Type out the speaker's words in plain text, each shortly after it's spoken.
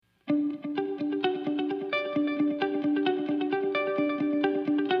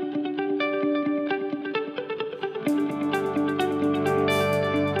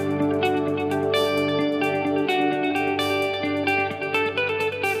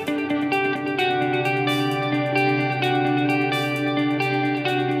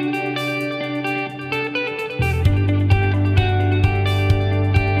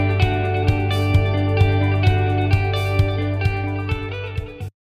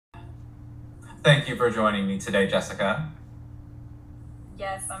Thank you for joining me today, Jessica.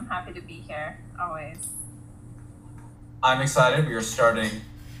 Yes, I'm happy to be here, always. I'm excited. We are starting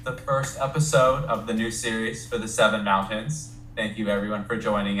the first episode of the new series for the Seven Mountains. Thank you, everyone, for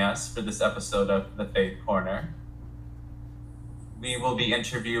joining us for this episode of The Faith Corner. We will be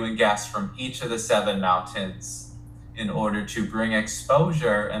interviewing guests from each of the seven mountains in order to bring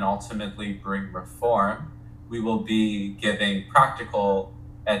exposure and ultimately bring reform. We will be giving practical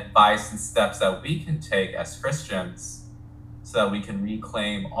advice and steps that we can take as Christians so that we can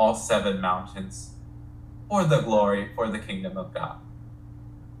reclaim all seven mountains for the glory, for the kingdom of God.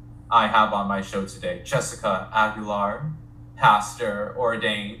 I have on my show today Jessica Aguilar, pastor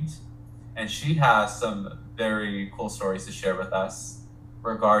ordained, and she has some very cool stories to share with us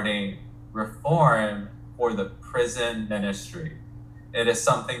regarding reform for the prison ministry. It is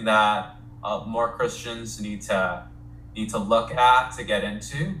something that more Christians need to look at, to get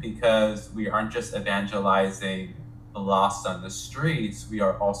into, because we aren't just evangelizing the lost on the streets. We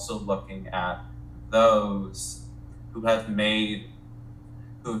are also looking at those who have made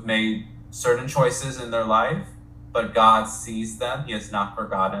certain choices in their life, but God sees them. He has not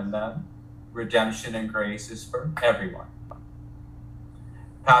forgotten them. Redemption and grace is for everyone.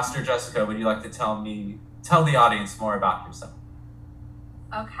 Pastor Jessica, would you like to tell the audience more about yourself?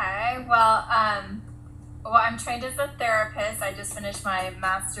 Okay, well, I'm trained as a therapist. I just finished my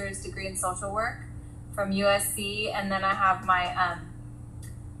master's degree in social work from USC, and then I have my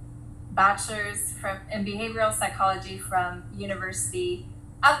bachelor's in behavioral psychology from University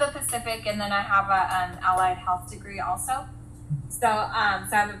of the Pacific, and then I have an allied health degree also. So I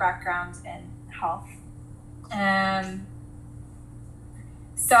have a background in health.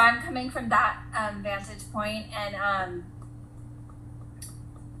 So I'm coming from that vantage point, and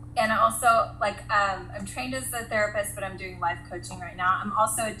also I'm trained as a therapist, but I'm doing life coaching right now. I'm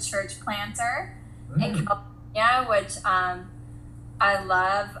also a church planter in California, which I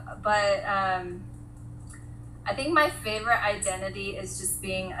love, but I think my favorite identity is just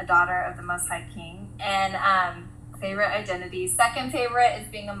being a daughter of the Most High King. And favorite identity. Second favorite is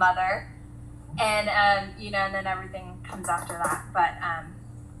being a mother. And, and then everything comes after that. But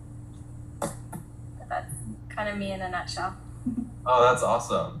that's kind of me in a nutshell. Oh, that's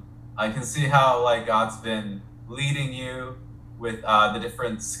awesome. I can see how God's been leading you with the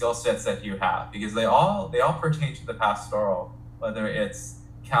different skill sets that you have, because they all pertain to the pastoral, whether it's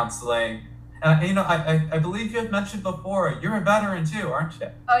counseling. And I believe you had mentioned before, you're a veteran too, aren't you?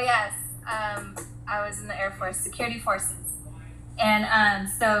 Oh yes, I was in the Air Force Security Forces, and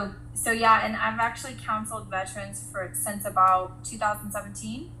so yeah, and I've actually counseled veterans since about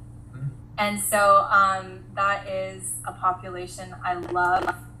 2017, and so that is a population I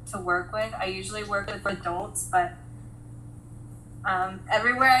love to work with. I usually work with adults, but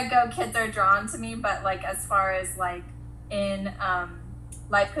everywhere I go, kids are drawn to me. But as far as in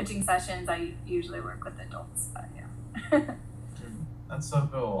life coaching sessions, I usually work with adults, but yeah. That's so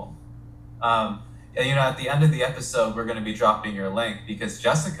cool. At the end of the episode, we're going to be dropping your link, because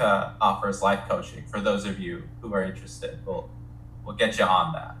Jessica offers life coaching for those of you who are interested. We'll get you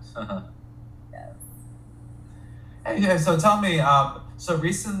on that. Yes. Hey, so tell me, so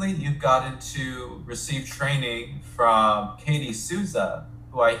recently you've gotten to receive training from Katie Souza,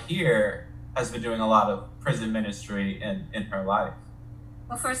 who I hear has been doing a lot of prison ministry in her life.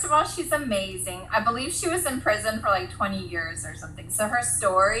 Well, first of all, she's amazing. I believe she was in prison for 20 years or something. So her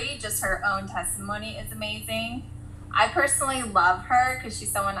story, just her own testimony, is amazing. I personally love her because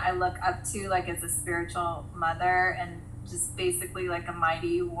she's someone I look up to, as a spiritual mother, and just basically a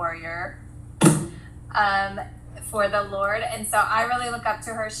mighty warrior for the Lord. And so I really look up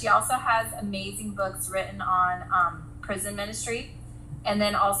to her. She also has amazing books written on prison ministry. And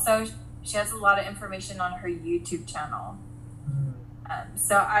then also she has a lot of information on her YouTube channel.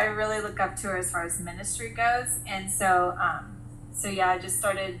 So I really look up to her as far as ministry goes. And so yeah, I just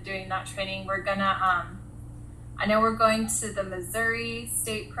started doing that training. We're gonna, I know we're going to the Missouri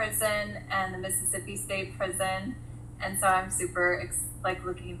State Prison and the Mississippi State Prison. And so I'm super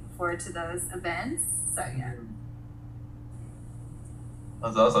looking forward to those events. So yeah.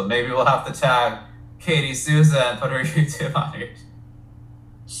 That's awesome. Maybe we'll have to tag Katie Souza and put her YouTube on here.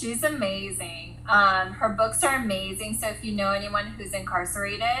 She's amazing. Her books are amazing. So if you know anyone who's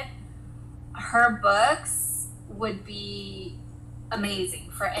incarcerated, her books would be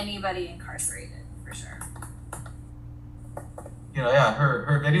amazing for anybody incarcerated, for sure. Yeah,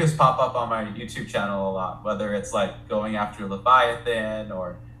 her videos pop up on my YouTube channel a lot, whether it's going after Leviathan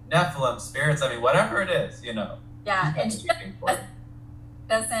or Nephilim spirits. I mean, whatever it is, Yeah, and she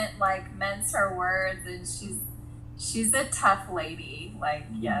doesn't mince her words, and she's a tough lady.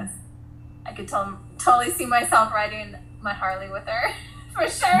 Yes. I could totally see myself riding my Harley with her for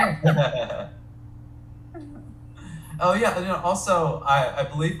sure. Oh yeah, and also I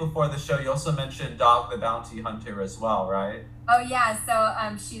believe before the show you also mentioned Dog the Bounty Hunter as well, right? Oh yeah, so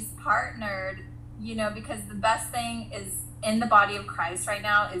she's partnered, because the best thing is in the body of Christ right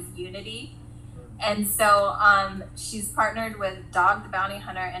now is unity. And so she's partnered with Dog the Bounty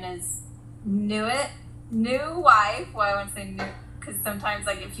Hunter and his new wife. Well, I wouldn't say new, because sometimes,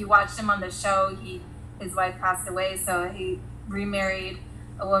 like, if you watched him on the show, his wife passed away, so he remarried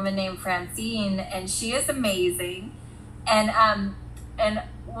a woman named Francine, and she is amazing. And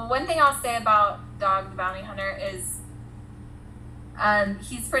one thing I'll say about Dog the Bounty Hunter is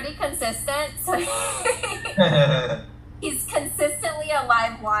he's pretty consistent. So he's consistently a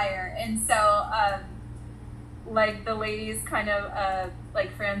live wire, and so like the ladies kind of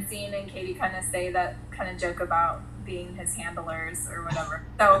like Francine and Katie kind of say that, kind of joke about being his handlers or whatever.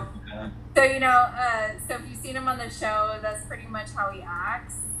 So so if you've seen him on the show, that's pretty much how he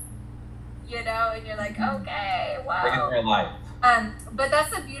acts, and you're like, okay, wow. Like in real life. But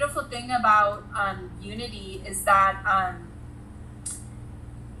that's the beautiful thing about unity is that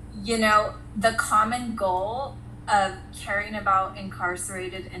the common goal of caring about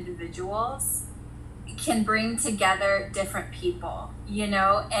incarcerated individuals can bring together different people,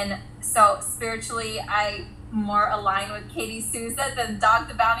 and so spiritually I more align with Katie Souza than Dog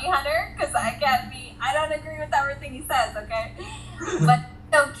the Bounty Hunter, because I don't agree with everything he says, okay? But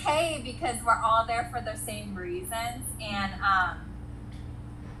it's okay, because we're all there for the same reasons, and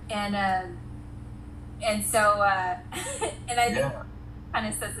so and I think kind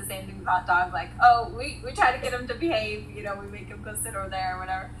of says the same thing about Dog, like, oh, we try to get him to behave, we make him go sit over there or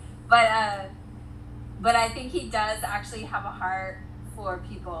whatever, but I think he does actually have a heart for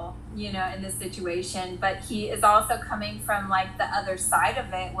people, in this situation, but he is also coming from like the other side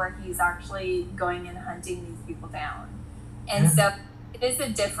of it, where he's actually going and hunting these people down, and so it is a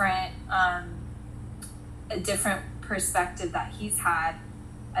different perspective that he's had,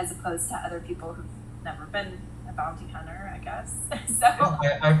 as opposed to other people who've never been a bounty hunter, I guess. So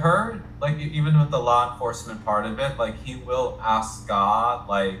I've heard, like, even with the law enforcement part of it, like, he will ask God,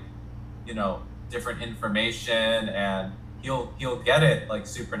 like, different information, and he'll get it, like,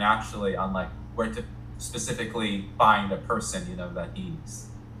 supernaturally on, like, where to specifically find a person, that he's,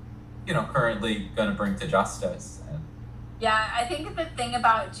 currently going to bring to justice. Yeah, I think the thing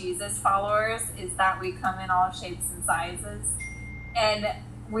about Jesus followers is that we come in all shapes and sizes, and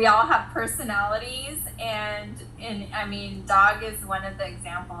we all have personalities, and I mean, Dog is one of the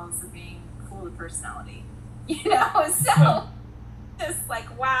examples of being full of personality, so just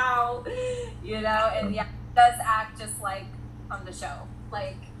like, wow, and yeah, does act just like on the show,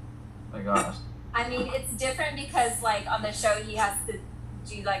 like, oh my gosh. I mean, it's different because, like, on the show he has to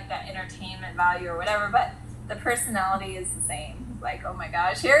do like that entertainment value or whatever, but the personality is the same. Like, oh my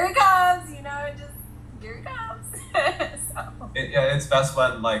gosh, here he comes, just here he comes. So. It's best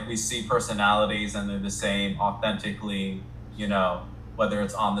when, like, we see personalities and they're the same authentically, whether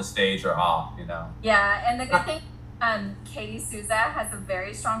it's on the stage or off, Yeah, and the good thing, Katie Souza has a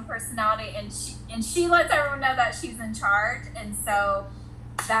very strong personality, and she lets everyone know that she's in charge, and so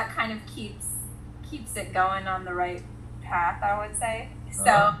that kind of keeps it going on the right path, I would say.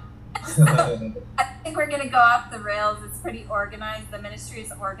 So I think we're gonna go off the rails. It's pretty organized. The ministry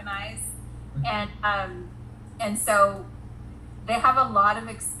is organized, and so they have a lot of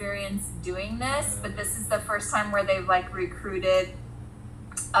experience doing this, but this is the first time where they've, like, recruited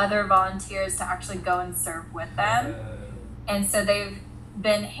other volunteers to actually go and serve with them, and so they've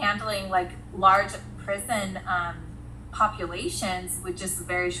been handling, like, large prison populations with just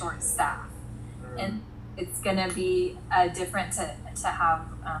very short staff, and it's gonna be different to have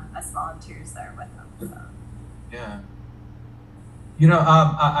us volunteers there with them. So. Yeah.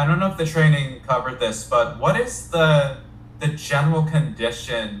 I don't know if the training covered this, but what is the general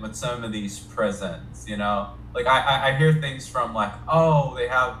condition with some of these prisons? Like, I hear things from, like, oh, they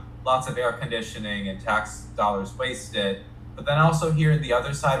have lots of air conditioning and tax dollars wasted, but then I also hear the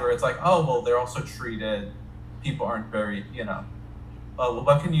other side where it's like, oh, well, they're also treated, people aren't very, well,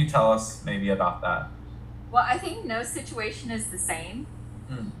 what can you tell us maybe about that? Well, I think no situation is the same.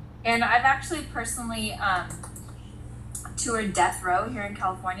 And I've actually personally toured death row here in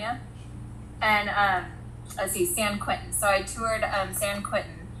California, and let's see, San Quentin. So I toured San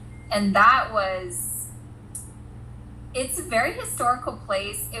Quentin, and it's a very historical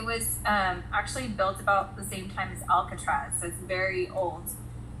place. It was actually built about the same time as Alcatraz, so it's very old.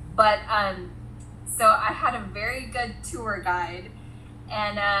 But so I had a very good tour guide,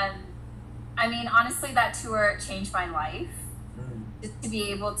 and I mean, honestly, that tour changed my life. Just to be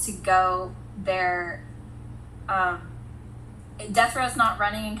able to go they're death row is not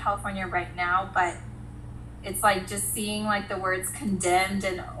running in California right now, but it's like just seeing like the words condemned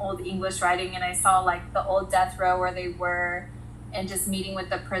in old English writing, and I saw like the old death row where they were, and just meeting with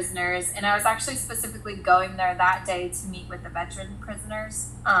the prisoners. And I was actually specifically going there that day to meet with the veteran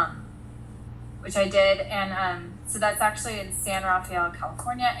prisoners, which I did. And so that's actually in San Rafael,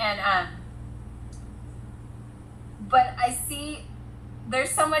 California. And but I see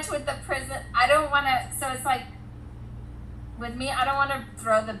there's so much with the prison. I don't want to, so it's like, with me, I don't want to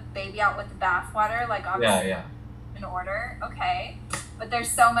throw the baby out with the bathwater. Like, obviously, in order, okay. But there's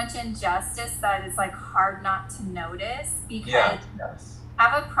so much injustice that it's like hard not to notice, because I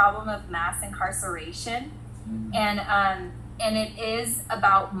have a problem of mass incarceration, and it is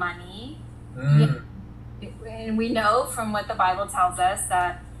about money. And we know from what the Bible tells us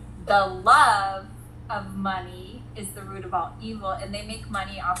that the love of money is the root of all evil, and they make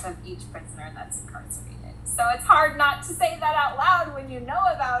money off of each prisoner that's incarcerated. So it's hard not to say that out loud when you know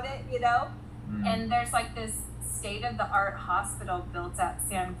about it, you know? And there's like this state-of-the-art hospital built at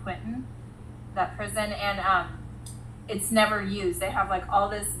San Quentin, that prison, and it's never used. They have like all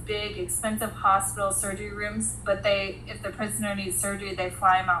this big, expensive hospital surgery rooms, but if the prisoner needs surgery, they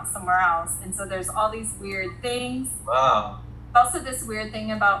fly him out somewhere else. And so there's all these weird things. Wow. Also this weird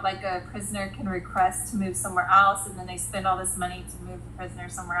thing about like a prisoner can request to move somewhere else, and then they spend all this money to move the prisoner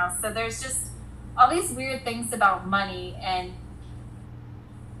somewhere else. So there's just all these weird things about money, and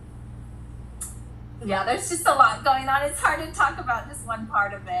yeah, there's just a lot going on. It's hard to talk about just one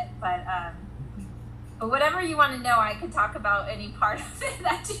part of it, but whatever you want to know, I could talk about any part of it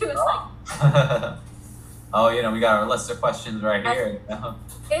that you would like. Oh, you know, we got our list of questions right here.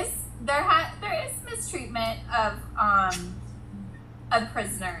 There is mistreatment of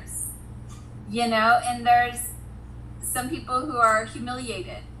prisoners, you know, and there's some people who are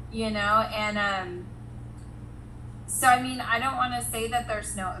humiliated, you know, and so I mean, I don't want to say that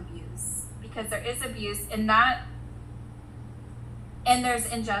there's no abuse, because there is abuse, and there's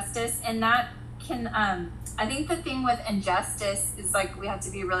injustice, and that can I think the thing with injustice is like we have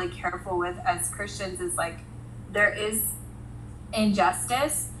to be really careful with as Christians, is like there is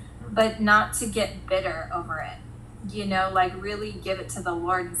injustice, but not to get bitter over it, you know, like really give it to the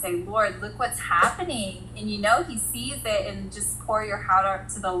Lord and say, Lord, look what's happening. And you know, he sees it, and just pour your heart out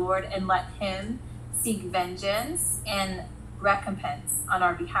to the Lord and let him seek vengeance and recompense on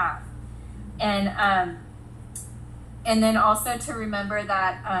our behalf. And then also to remember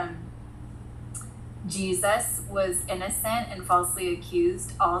that Jesus was innocent and falsely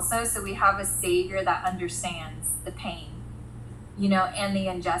accused also. So we have a Savior that understands the pain, you know, and the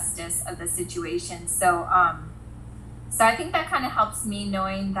injustice of the situation. So I think that kind of helps me,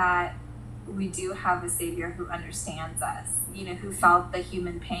 knowing that we do have a Savior who understands us, you know, who felt the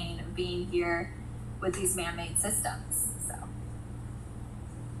human pain of being here with these man-made systems. So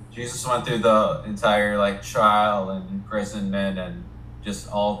Jesus went through the entire like trial and imprisonment and just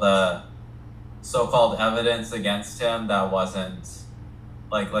all the so-called evidence against him that wasn't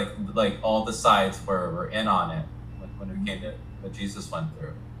like all the sides were in on it when it came to what Jesus went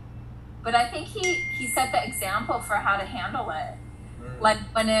through. But I think he set the example for how to handle it. Like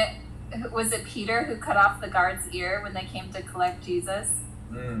when was it Peter who cut off the guard's ear when they came to collect Jesus?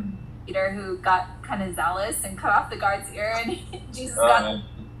 Peter who got kind of zealous and cut off the guard's ear, and Jesus got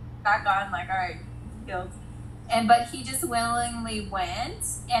back on, like, all right, healed. But he just willingly went,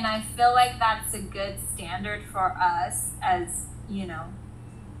 and I feel like that's a good standard for us as, you know,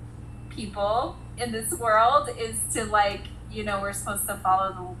 people in this world, is to, like, you know, we're supposed to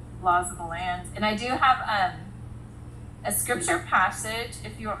follow the laws of the land. And I do have a scripture passage,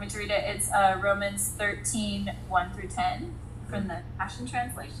 if you want me to read it. It's Romans 13, 1 through 10 from the Passion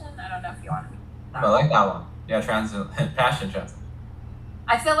Translation. I don't know if you want to read that. I like that one. Yeah, Passion Translation.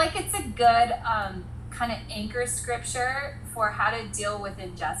 I feel like it's a good kind of anchor scripture for how to deal with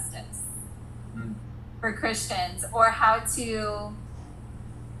injustice for Christians, or how to,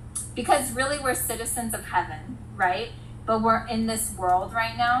 because really we're citizens of heaven, right? But we're in this world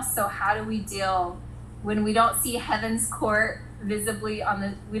right now. So how do we deal when we don't see heaven's court visibly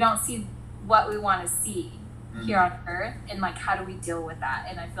we don't see what we want to see here on earth, and like how do we deal with that?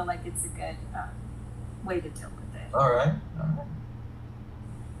 And I feel like it's a good way to deal with it. All right.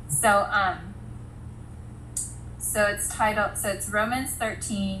 So it's Romans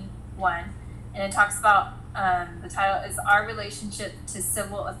 13, 1, and it talks about the title is Our Relationship to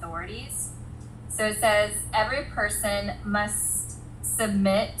Civil Authorities. So it says, every person must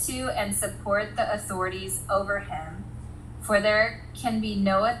submit to and support the authorities over him, for there can be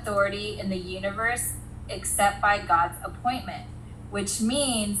no authority in the universe except by God's appointment. which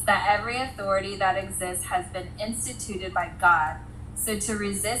means that every authority that exists has been instituted by God. So to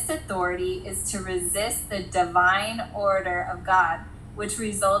resist authority is to resist the divine order of God, which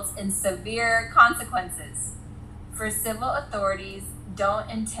results in severe consequences. For civil authorities don't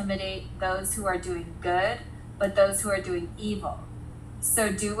intimidate those who are doing good, but those who are doing evil.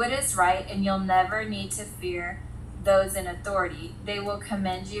 So do what is right, and you'll never need to fear those in authority. They will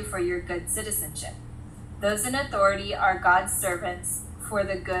commend you for your good citizenship. Those in authority are God's servants for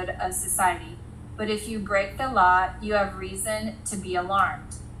the good of society. But if you break the law, you have reason to be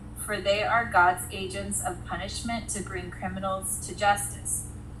alarmed, for they are God's agents of punishment to bring criminals to justice.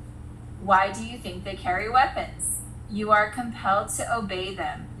 Why do you think they carry weapons? You are compelled to obey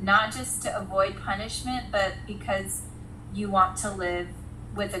them, not just to avoid punishment, but because you want to live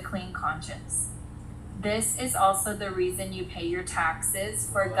with a clean conscience. This is also the reason you pay your taxes,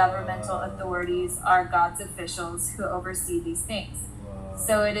 for governmental authorities are God's officials who oversee these things.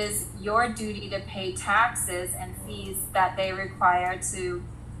 So it is your duty to pay taxes and fees that they require to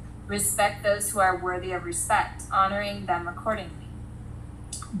respect those who are worthy of respect, honoring them accordingly.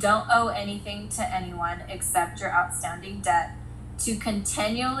 Don't owe anything to anyone except your outstanding debt, to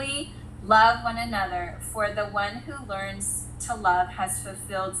continually love one another, for the one who learns to love has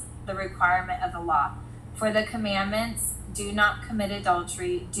fulfilled the requirement of the law. For the commandments, do not commit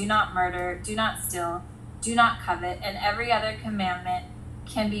adultery, do not murder, do not steal, do not covet, and every other commandment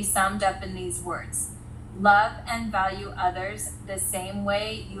can be summed up in these words: love and value others the same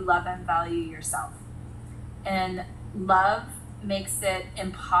way you love and value yourself. And love makes it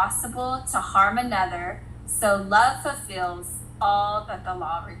impossible to harm another, so love fulfills all that the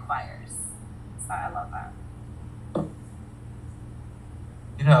law requires. So I love that.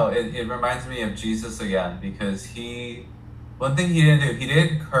 You know, it reminds me of Jesus again, because one thing he didn't do, he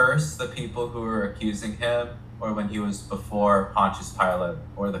didn't curse the people who were accusing him, or when he was before Pontius Pilate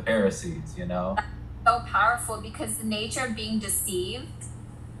or the Pharisees, you know? So powerful, because the nature of being deceived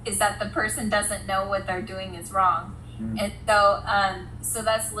is that the person doesn't know what they're doing is wrong. And so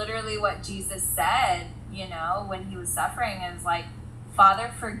that's literally what Jesus said, you know, when he was suffering, is like,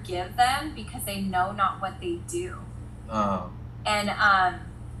 Father, forgive them because they know not what they do. Oh. And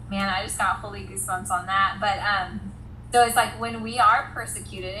man, I just got holy goosebumps on that. But so it's like, when we are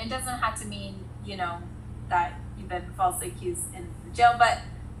persecuted, it doesn't have to mean, you know, that you've been falsely accused in jail, but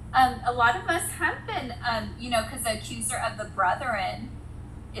a lot of us have been, you know, because the accuser of the brethren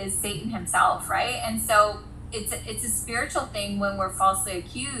is Satan himself, right? And so it's a spiritual thing when we're falsely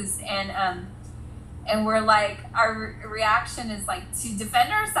accused, and we're like, our reaction is like to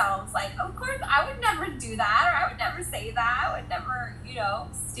defend ourselves, like, of course I would never do that, or I would never say that, I would never, you know,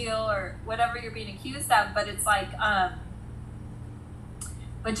 steal or whatever you're being accused of. But it's like,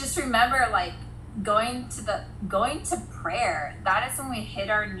 but just remember, like, going to prayer, that is when we hit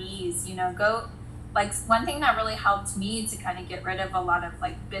our knees, you know. Like, one thing that really helped me to kind of get rid of a lot of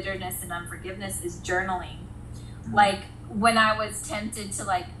like bitterness and unforgiveness is journaling. Like, when I was tempted to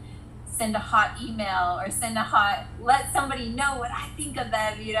like send a hot email or let somebody know what I think of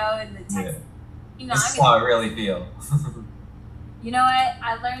them, you know, in the text, Yeah. you know, This is how I really feel. You know what?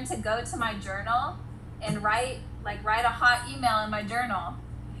 I learned to go to my journal and write a hot email in my journal.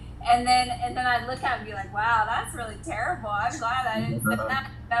 And then I'd look at it and be like, wow, that's really terrible. I'm glad I didn't send that.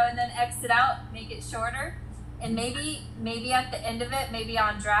 You know, and then X it out, make it shorter. And maybe at the end of it, maybe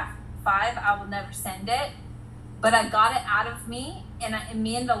on draft 5, I will never send it. But I got it out of me, and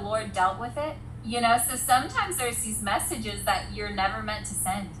me and the Lord dealt with it. You know, so sometimes there's these messages that you're never meant to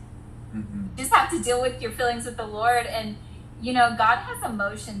send. Mm-hmm. You just have to deal with your feelings with the Lord. And, you know, God has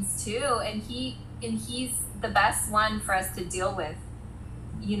emotions too. And he's the best one for us to deal with,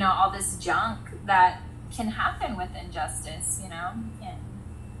 you know, all this junk that can happen with injustice, you know?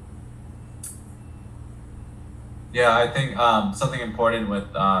 Yeah, I think something important with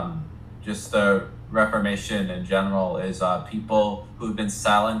just the Reformation in general is people who've been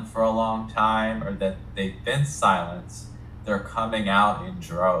silent for a long time, or that they've been silenced, they're coming out in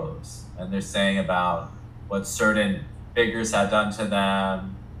droves, and they're saying about what certain figures have done to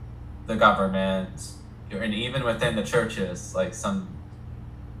them, the government, and even within the churches, like some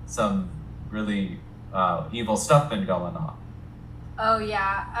really evil stuff been going on. Oh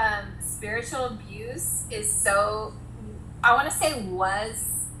yeah, spiritual abuse is so, I want to say was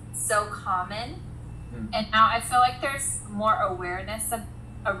so common, and now I feel like there's more awareness of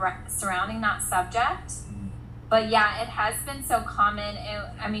surrounding that subject. But yeah, it has been so common.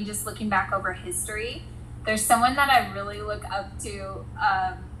 And I mean, just looking back over history, there's someone that I really look up to.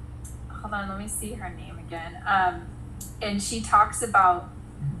 Hold on, let me see her name again. And she talks about,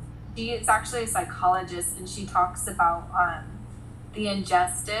 she is actually a psychologist, and she talks about the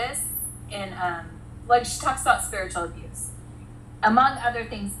injustice and like she talks about spiritual abuse among other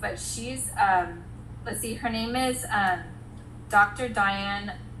things, but she's let's see, her name is Dr.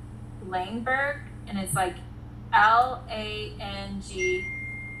 Diane Langberg, and it's like Langberg,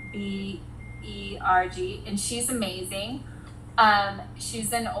 and she's amazing.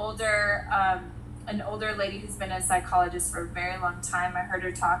 She's an older lady who's been a psychologist for a very long time. I heard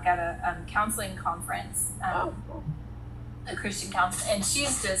her talk at a counseling conference, a Christian counsel, and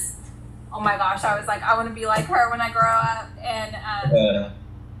she's just, oh my gosh, I was like, I want to be like her when I grow up. And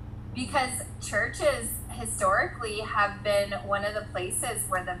because churches historically have been one of the places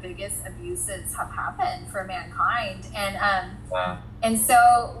where the biggest abuses have happened for mankind. And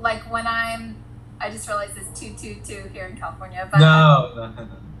so like when I just realized it's 222 here in California, but no.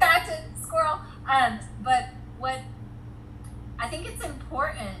 back to squirrel. But what I think it's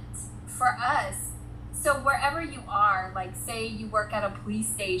important for us, so wherever you are, like say you work at a police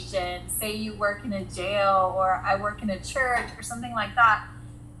station, say you work in a jail, or I work in a church or something like that,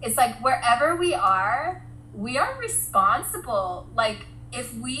 it's like wherever we are responsible. Like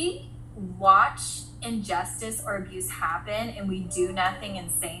if we watch injustice or abuse happen and we do nothing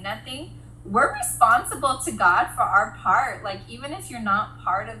and say nothing, we're responsible to God for our part. Like even if you're not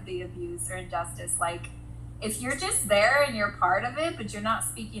part of the abuse or injustice, like if you're just there and you're part of it, but you're not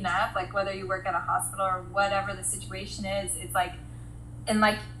speaking up, like whether you work at a hospital or whatever the situation is, it's like, and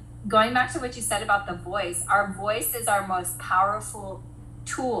like going back to what you said about the voice, our voice is our most powerful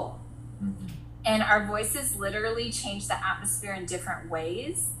tool. Mm-hmm. And our voices literally change the atmosphere in different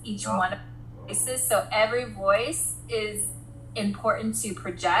ways, each one of the voices. So every voice is important to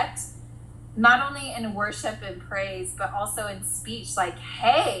project, not only in worship and praise, but also in speech, like,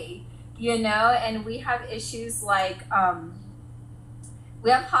 hey, you know, and we have issues like, we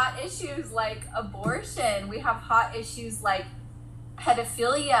have hot issues like abortion. We have hot issues like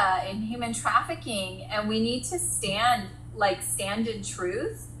pedophilia and human trafficking. And we need to stand in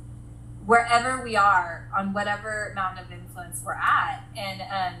truth wherever we are on whatever mountain of influence we're at. And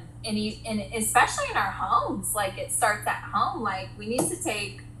especially in our homes, like it starts at home. Like we need to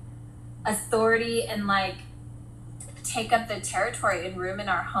take authority and like take up the territory and room in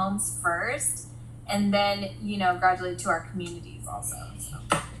our homes first, and then, you know, gradually to our communities also. So.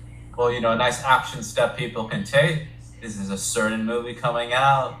 Well, you know, a nice action step people can take is there's a certain movie coming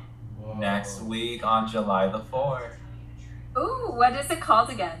out next week on July the 4th. Ooh, what is it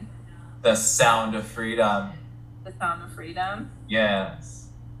called again? The Sound of Freedom. The Sound of Freedom? Yes.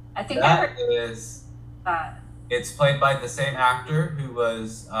 I think that is that. It's played by the same actor who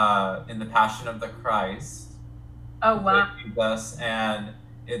was in The Passion of the Christ. Oh, wow. And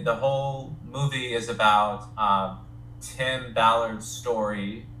the whole movie is about Tim Ballard's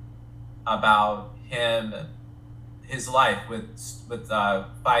story about his life with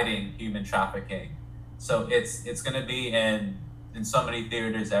fighting human trafficking. So it's going to be in so many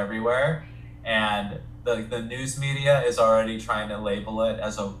theaters everywhere, and the news media is already trying to label it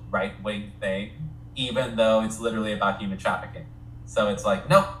as a right-wing thing, even though it's literally about human trafficking. So it's like,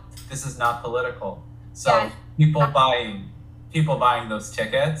 nope, this is not political. So yeah. People buying those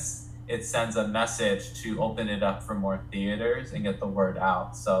tickets, it sends a message to open it up for more theaters and get the word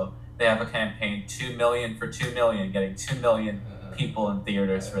out. So they have a campaign, 2 million for 2 million, getting 2 million people in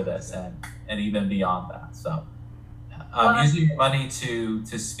theaters for this, and even beyond that. So using your money to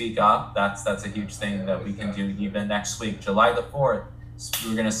speak up, that's a huge thing that we can do even next week, July the 4th.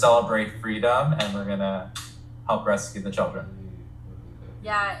 We're going to celebrate freedom, and we're going to help rescue the children.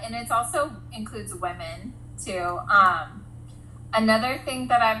 Yeah, and it also includes women too. Another thing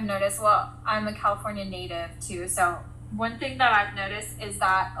that I've noticed, well, I'm a California native too, so one thing that I've noticed is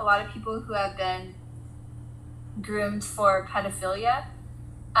that a lot of people who have been groomed for pedophilia,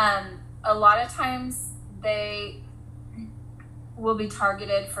 a lot of times they will be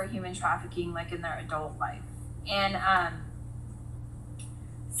targeted for human trafficking like in their adult life. And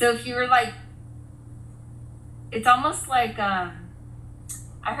so if you were like, it's almost like I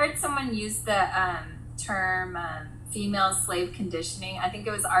heard someone use the term female slave conditioning. I think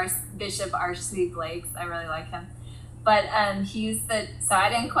it was Bishop R.C. Blakes. I really like him. But he used so I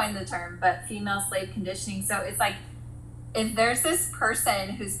didn't coin the term, but female slave conditioning. So it's like, if there's this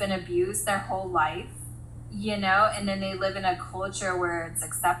person who's been abused their whole life, you know, and then they live in a culture where it's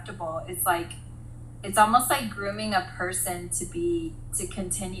acceptable, it's like, it's almost like grooming a person to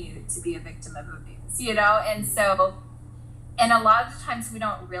continue to be a victim of abuse, you know? And so, and a lot of the times we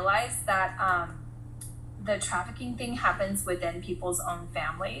don't realize that the trafficking thing happens within people's own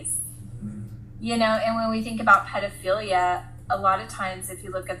families, you know? And when we think about pedophilia, a lot of times, if you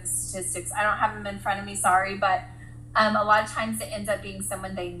look at the statistics, I don't have them in front of me, sorry, but A lot of times it ends up being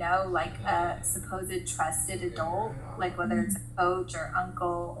someone they know, like a supposed trusted adult, like whether it's a coach or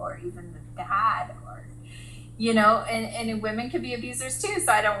uncle or even the dad, or, and women could be abusers too.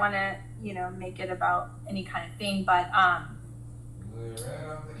 So I don't want to, make it about any kind of thing, but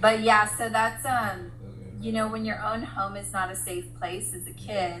yeah, so that's, when your own home is not a safe place as a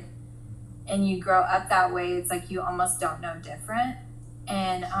kid and you grow up that way, it's like you almost don't know different.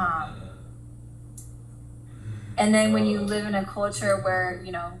 And then when you live in a culture where,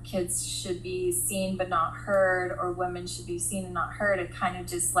 kids should be seen but not heard, or women should be seen and not heard, it kind of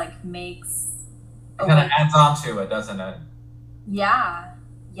just like makes... It kind of adds on to it, doesn't it? Yeah.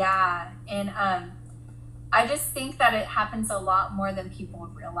 And I just think that it happens a lot more than people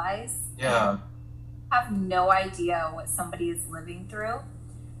realize. Yeah. I have no idea what somebody is living through.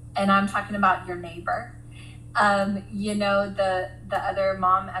 And I'm talking about your neighbor. The other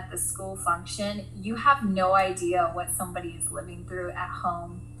mom at the school function, you have no idea what somebody is living through at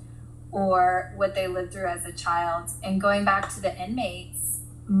home or what they lived through as a child. And going back to the inmates,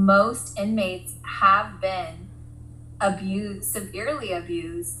 most inmates have been severely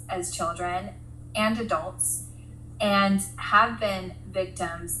abused as children and adults, and have been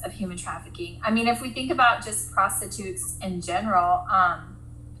victims of human trafficking. I mean, if we think about just prostitutes in general,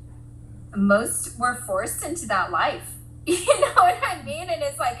 most were forced into that life. You know what I mean? And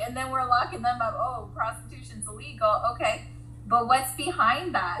it's like, and then we're locking them up. Oh, prostitution's illegal. Okay. But what's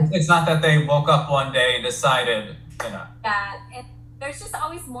behind that? It's not that they woke up one day and decided, Yeah. And there's just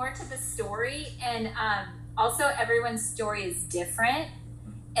always more to the story. And also everyone's story is different.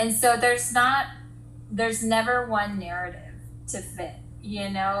 And so there's never one narrative to fit,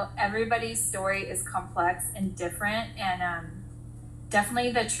 everybody's story is complex and different. And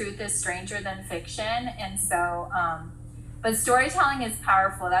definitely the truth is stranger than fiction. And so, but storytelling is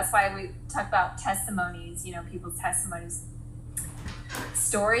powerful. That's why we talk about testimonies, people's testimonies.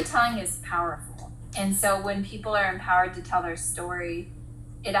 Storytelling is powerful. And so when people are empowered to tell their story,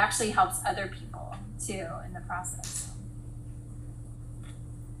 it actually helps other people too in the process.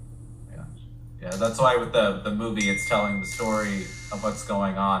 Yeah, that's why with the movie, it's telling the story of what's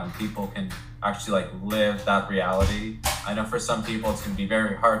going on, and people can actually live that reality. I know for some people it's going to be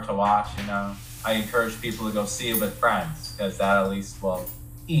very hard to watch, I encourage people to go see it with friends, because that at least will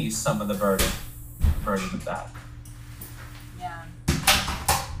ease some of the burden of that. Yeah.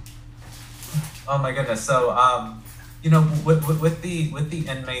 Oh my goodness. So, with the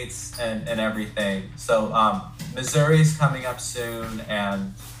inmates and everything, so Missouri's coming up soon,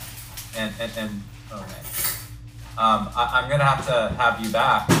 and okay. I'm gonna have to have you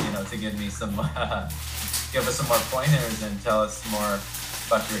back, to give me some, give us some more pointers and tell us more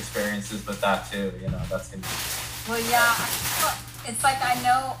about your experiences with that too. That's gonna be. Well, yeah, it's like I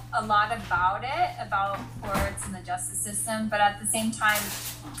know a lot about courts and the justice system, but at the same time,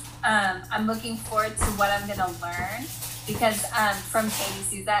 I'm looking forward to what I'm gonna learn, because from Katie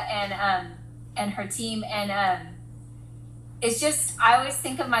Souza and her team, and it's just, I always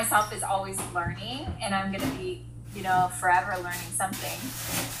think of myself as always learning, and I'm going to be, forever learning something.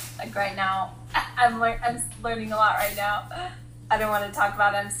 Like right now, I'm learning a lot right now. I don't want to talk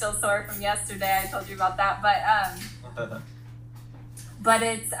about it. I'm still sore from yesterday. I told you about that. But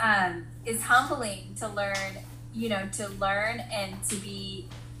it's humbling to learn and to be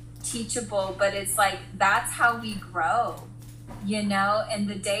teachable. But it's like, that's how we grow, and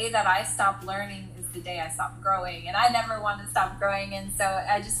the day that I stop learning is the day I stop growing, and I never want to stop growing. And so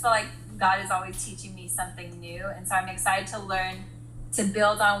I just feel like God is always teaching me something new, and so I'm excited to learn, to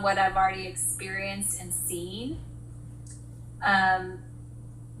build on what I've already experienced and seen,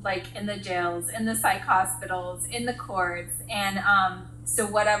 like in the jails, in the psych hospitals, in the courts, and so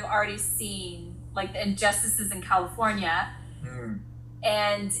what I've already seen, like the injustices in California,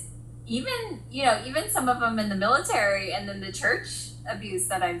 and even some of them in the military, and then the church abuse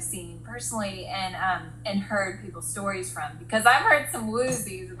that I've seen personally, and heard people's stories from, because I've heard some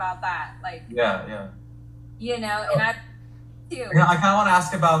woozies about that, yeah. And I too. I kind of want to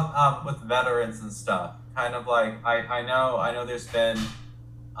ask about with veterans and stuff. Kind of like I know there's been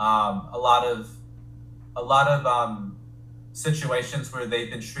a lot of situations where they've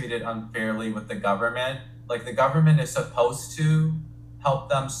been treated unfairly with the government. Like the government is supposed to help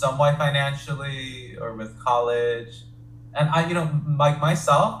them somewhat financially or with college. And like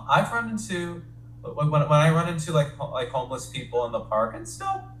myself, I've run into, when I run into like homeless people in the park and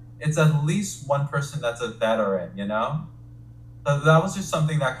stuff, it's at least one person that's a veteran, So that was just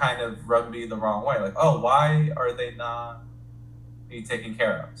something that kind of rubbed me the wrong way. Like, oh, why are they not being taken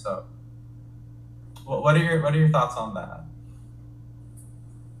care of? So what are your thoughts on that?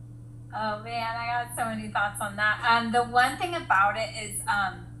 Oh man, I got so many thoughts on that. The one thing about it is,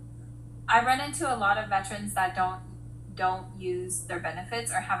 I run into a lot of veterans that don't use their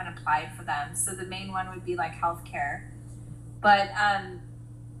benefits or haven't applied for them. So the main one would be like healthcare. But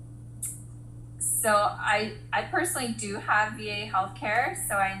so I personally do have VA healthcare,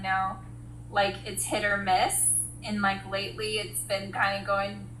 so I know like it's hit or miss. And like lately, it's been kind of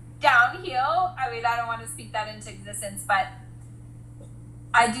going downhill. I mean, I don't want to speak that into existence, but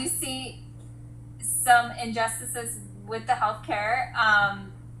I do see some injustices with the healthcare.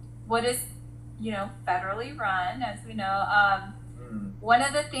 What is, federally run, as we know. One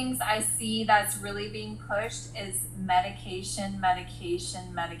of the things I see that's really being pushed is medication.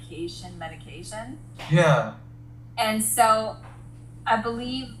 Yeah. And so I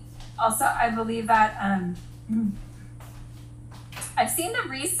believe that I've seen the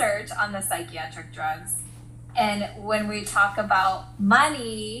research on the psychiatric drugs. And when we talk about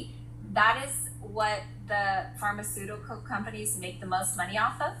money, that is what the pharmaceutical companies make the most money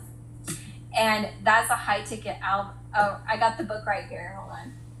off of. And that's a high ticket out. Oh, I got the book right here. Hold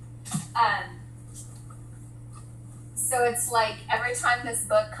on. So it's like every time this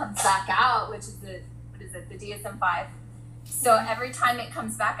book comes back out, which is the DSM-5. So every time it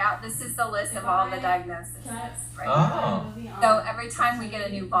comes back out, this is the list of all the diagnoses. Right? Oh. So every time we get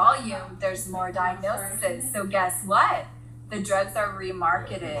a new volume, there's more diagnoses. So guess what? The drugs are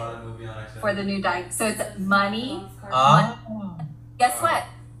remarketed for the new diagnosis. So it's money. Guess what?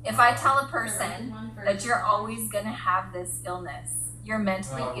 If I tell a person that you're always going to have this illness, you're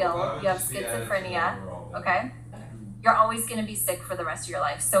mentally ill, you have schizophrenia, okay? You're always going to be sick for the rest of your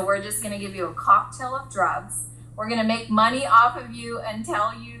life. So we're just going to give you a cocktail of drugs. We're going to make money off of you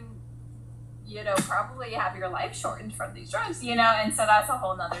until you probably have your life shortened from these drugs, and so that's a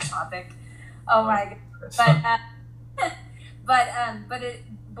whole nother topic. Oh my God. But it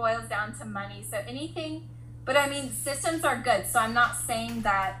boils down to money. So anything, but I mean, systems are good. So I'm not saying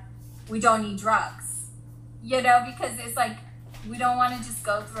that we don't need drugs, because it's like, we don't want to just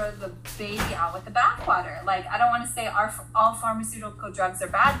go throw the baby out with the bathwater. Like, I don't want to say all pharmaceutical drugs are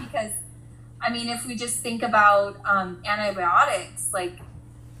bad, because I mean, if we just think about antibiotics, like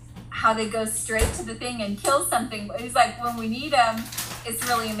how they go straight to the thing and kill something. It's like when we need them, it's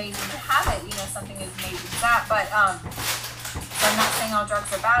really amazing to have it. Something as amazing as that. But so I'm not saying all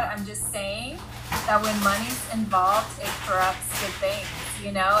drugs are bad. I'm just saying that when money's involved, it corrupts good things,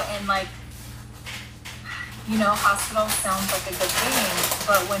 and like, hospitals sounds like a good thing,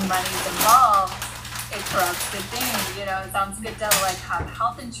 but when money's involved, it corrupts good things. It sounds good to like have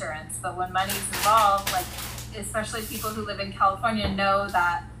health insurance, but when money's involved, like especially people who live in California know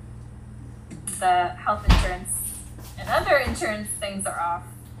that the health insurance and other insurance things are off,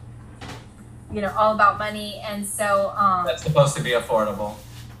 all about money. And so that's supposed to be affordable.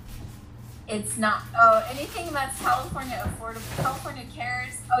 It's not. Anything that's California affordable. California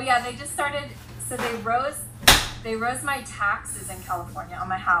Cares. Oh yeah, they just started. So they rose my taxes in California on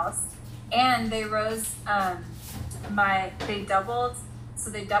my house, and they rose they doubled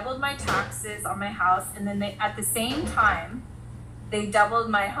my taxes on my house, and then at the same time they doubled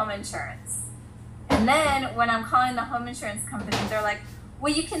my home insurance. And then when I'm calling the home insurance company, they're like,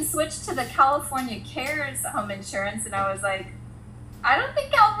 well, you can switch to the California Cares home insurance. And I was like, I don't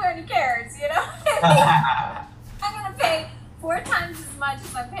think California cares, I'm going to pay 4 times as much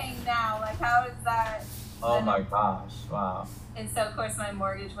as I'm paying now. Like, how is that? Oh my gosh, wow. And so, of course, my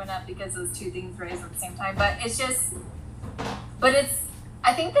mortgage went up because those two things raised at the same time. But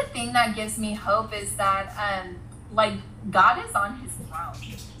I think the thing that gives me hope is that, like, God is on his throne,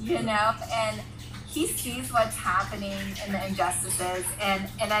 and he sees what's happening in the injustices. And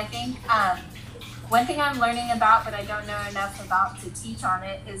I think one thing I'm learning about, but I don't know enough about to teach on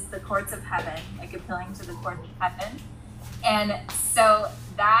it, is the courts of heaven, like appealing to the courts of heaven. And so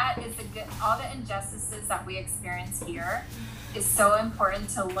that is all the injustices that we experience here is so important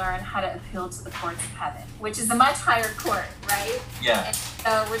to learn how to appeal to the courts of heaven, which is a much higher court, right? Yeah. And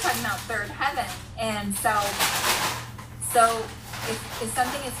so we're talking about third heaven. And so if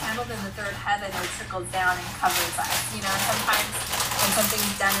something is handled in the third heaven, it trickles down and covers us, and sometimes when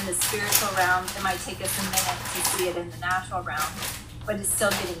something's done in the spiritual realm, it might take us a minute to see it in the natural realm, but it's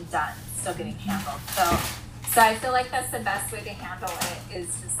still getting done, still getting handled. So I feel like that's the best way to handle it,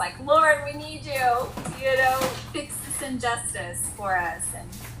 is just like, Lord, we need you, fix this injustice for us, and,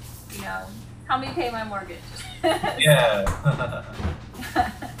 help me pay my mortgage. Yeah.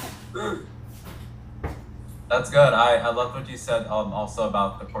 That's good. I love what you said also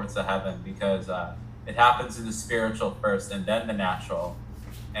about the courts of heaven, because it happens in the spiritual first and then the natural.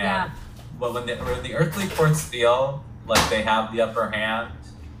 And when the earthly courts feel like they have the upper hand,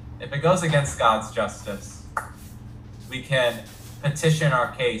 if it goes against God's justice, we can petition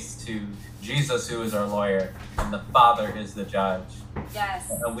our case to Jesus, who is our lawyer, and the Father is the judge.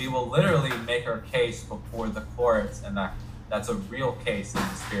 Yes. And we will literally make our case before the courts, and that's a real case in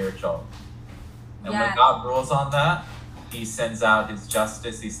the spiritual. And when God rules on that, he sends out his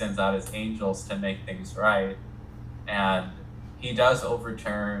justice, he sends out his angels to make things right. And he does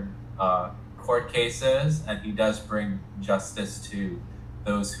overturn court cases, and he does bring justice to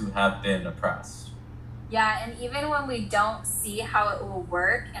those who have been oppressed. Yeah, and even when we don't see how it will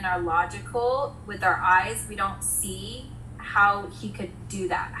work and are logical with our eyes, we don't see how he could do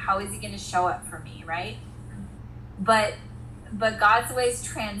that. How is he going to show up for me, right? But God's ways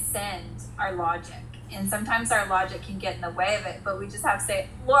transcend our logic. And sometimes our logic can get in the way of it, but we just have to say,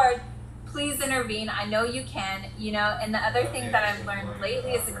 Lord, please intervene. I know you can, you know. And the other thing that I've learned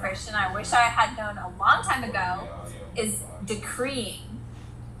lately as a Christian, I wish I had known a long time ago, is decreeing.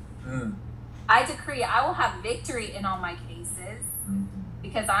 I decree I will have victory in all my cases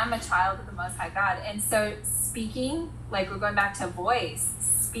because I'm a child of the Most High God. And so speaking, like we're going back to voice,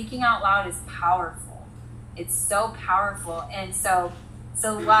 speaking out loud is powerful. It's so powerful. And so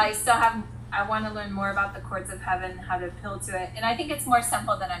while I want to learn more about the courts of heaven, how to appeal to it. And I think it's more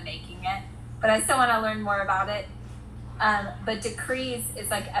simple than I'm making it, but I still want to learn more about it. But decrees is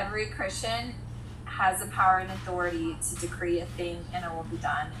like every Christian has the power and authority to decree a thing and it will be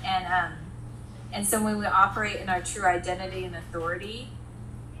done. And so when we operate in our true identity and authority,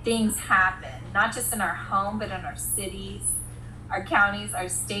 things happen, not just in our home, but in our cities, our counties, our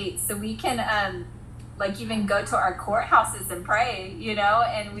states. So we can like even go to our courthouses and pray, you know,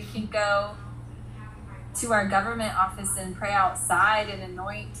 and we can go to our government office and pray outside and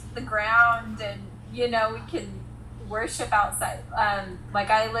anoint the ground, and you know, we can worship outside. Like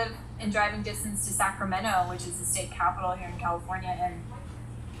I live in driving distance to Sacramento, which is the state capital here in California, and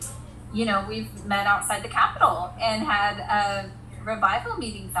you know, we've met outside the Capitol and had revival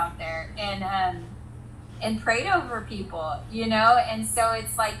meetings out there and prayed over people, you know, and so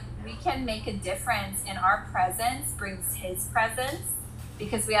it's like we can make a difference, and our presence brings his presence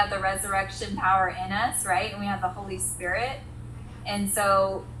because we have the resurrection power in us, right? And we have the Holy Spirit. And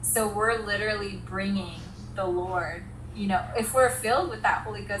so we're literally bringing the Lord, you know, if we're filled with that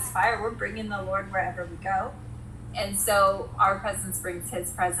Holy Ghost fire, we're bringing the Lord wherever we go. And so our presence brings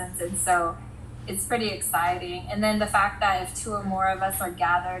his presence. And so it's pretty exciting. And then the fact that if two or more of us are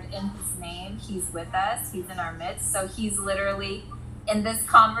gathered in his name, he's with us, he's in our midst. So he's literally in this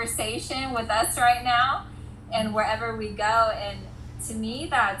conversation with us right now and wherever we go. And to me,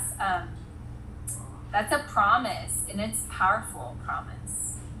 that's a promise, and it's a powerful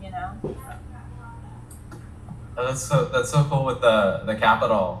promise, you know? That's so cool with the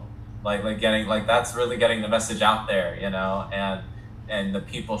Capitol. Like getting, like that's really getting the message out there, you know, and the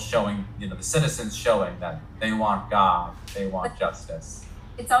people showing, you know, the citizens showing that they want God, they want justice.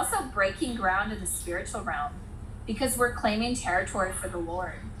 It's also breaking ground in the spiritual realm because we're claiming territory for the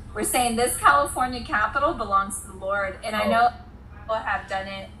Lord. We're saying this California Capitol belongs to the Lord. And I know people have done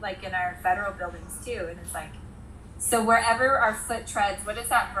it like in our federal buildings too. And it's like, so wherever our foot treads, what is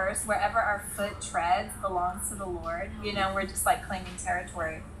that verse? Wherever our foot treads belongs to the Lord. You know, we're just like claiming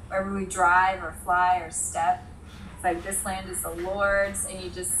territory. Wherever we drive or fly or step, it's like this land is the Lord's, and you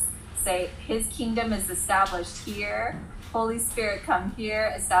just say his kingdom is established here. Holy Spirit, come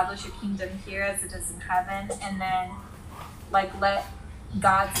here, establish your kingdom here as it is in heaven, and then like let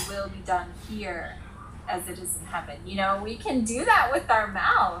God's will be done here as it is in heaven. You know, we can do that with our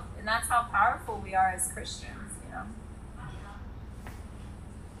mouth, and that's how powerful we are as Christians, you know.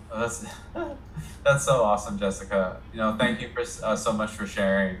 That's so awesome, Jessica. You know, thank you for so much for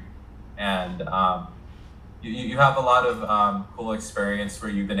sharing, and you have a lot of cool experience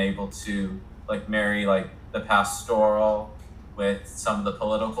where you've been able to like marry like the pastoral with some of the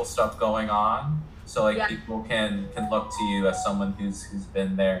political stuff going on, so like people can look to you as someone who's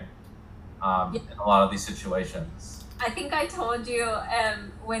been there in a lot of these situations. I think I told you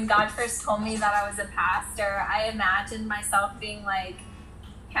when God first told me that I was a pastor, I imagined myself being like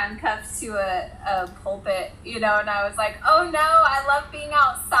handcuffed to a pulpit, you know, and I was like, oh no, I love being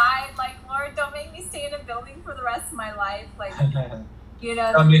outside. Like, Lord, don't make me stay in a building for the rest of my life. Like, you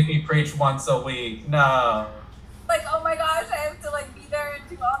know, don't make me preach once a week. No. Like, oh my gosh, I have to like be there and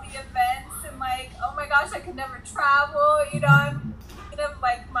do all the events, and like, oh my gosh, I could never travel. You know, I'm kind of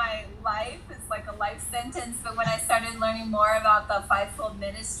like my life is like a life sentence. But when I started learning more about the fivefold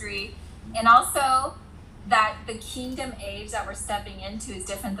ministry, and also that the kingdom age that we're stepping into is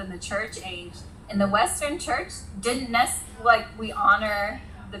different than the church age. And the Western church didn't like we honor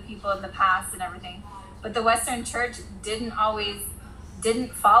the people in the past and everything, but the Western church didn't always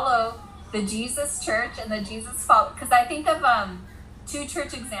didn't follow the Jesus church and the Jesus follow, because I think of two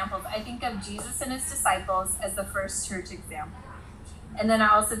church examples. I think of Jesus and his disciples as the first church example. And then I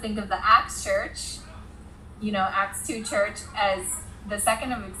also think of the Acts church, Acts 2 church, as the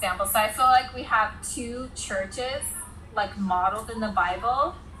second of example. So I feel like we have two churches like modeled in the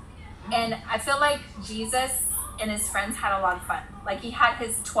Bible. And I feel like Jesus and his friends had a lot of fun. Like he had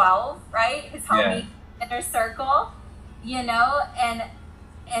his 12, right? His homie inner circle,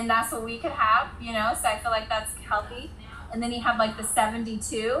 and that's what we could have, so I feel like that's healthy. And then he had like the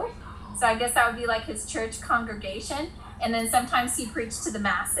 72, so I guess that would be like his church congregation. And then sometimes he preached to the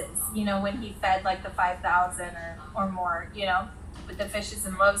masses, when he fed like the 5,000 or more, with the fishes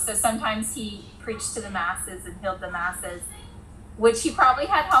and loaves. So sometimes he preached to the masses and healed the masses, which he probably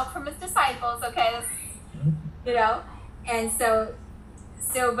had help from his disciples, okay? And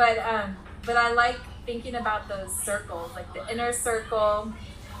but I like thinking about those circles, like the inner circle,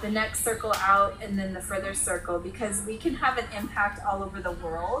 the next circle out, and then the further circle, because we can have an impact all over the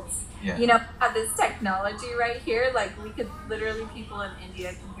world. Have this technology right here, like we could literally, people in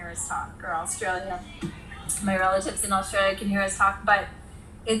India can hear us talk, or Australia, my relatives in Australia can hear us talk, but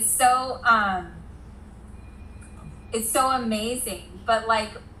it's so amazing.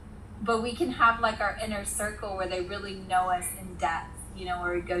 But we can have like our inner circle where they really know us in depth,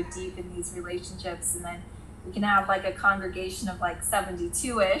 where we go deep in these relationships. And then we can have like a congregation of like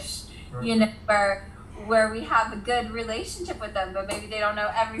 72-ish, where we have a good relationship with them, but maybe they don't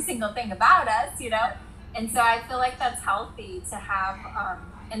know every single thing about us, And so I feel like that's healthy to have,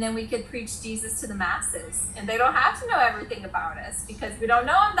 and then we could preach Jesus to the masses, and they don't have to know everything about us because we don't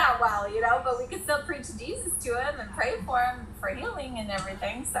know him that well, but we can still preach Jesus to him and pray for him for healing and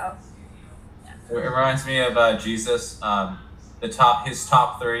everything. So it reminds me of Jesus. His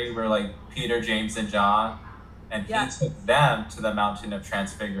top three were like Peter, James, and John, and he took them to the mountain of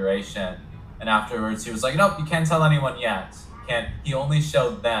transfiguration. And afterwards, he was like, "Nope, you can't tell anyone yet. He only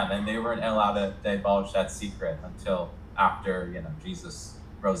showed them, and they weren't allowed to divulge that secret until after Jesus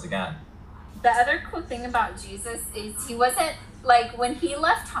rose again." The other cool thing about Jesus is he wasn't like, when he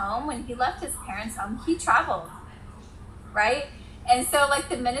left his parents' home, he traveled, right? And so like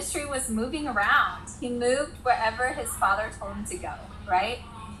the ministry was moving around. He moved wherever his father told him to go, right?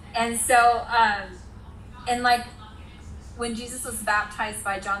 And so, and like when Jesus was baptized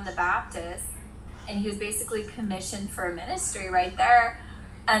by John the Baptist, and he was basically commissioned for a ministry right there,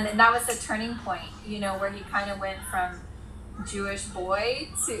 and then that was the turning point, where he kind of went from Jewish boy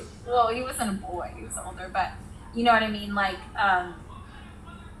to, well, he wasn't a boy, he was older, but you know what I mean? Like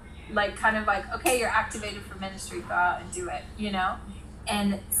kind of like, okay, you're activated for ministry, go out and do it,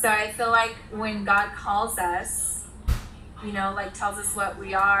 And so I feel like when God calls us, like tells us what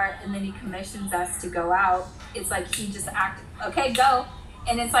we are, and then he commissions us to go out, it's like he just okay, go.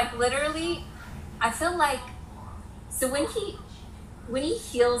 And it's like literally, I feel like, so when he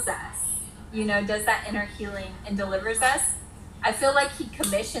heals us, does that inner healing and delivers us, I feel like he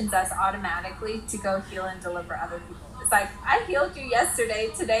commissions us automatically to go heal and deliver other people. It's like, I healed you yesterday,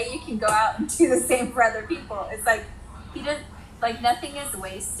 today you can go out and do the same for other people. It's like, he didn't, like nothing is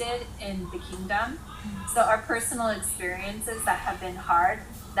wasted in the kingdom. So our personal experiences that have been hard,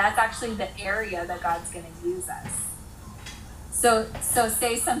 that's actually the area that God's going to use us. So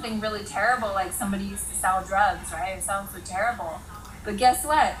say something really terrible, like somebody used to sell drugs, right? It sounds so terrible. But guess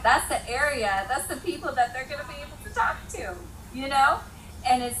what? That's the area, that's the people that they're going to be able to talk to,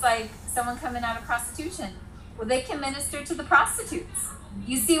 And it's like someone coming out of prostitution. Well, they can minister to the prostitutes.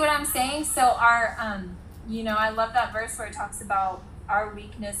 You see what I'm saying? So our, I love that verse where it talks about our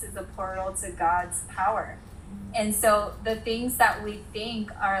weakness is a portal to God's power. And so the things that we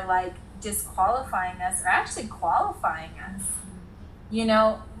think are like disqualifying us are actually qualifying us.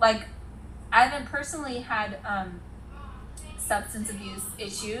 Like I haven't personally had substance abuse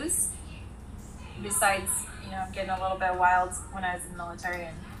issues, besides, getting a little bit wild when I was in the military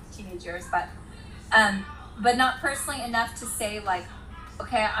and teenage years, but not personally enough to say like,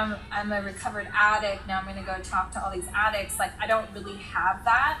 okay, I'm a recovered addict, now I'm going to go talk to all these addicts. Like, I don't really have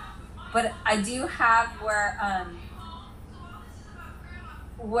that, but I do have where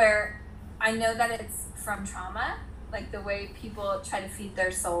I know that it's from trauma, like the way people try to feed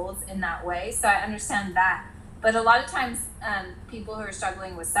their souls in that way. So I understand that. But a lot of times people who are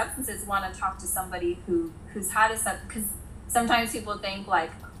struggling with substances want to talk to somebody who's had a substance, because sometimes people think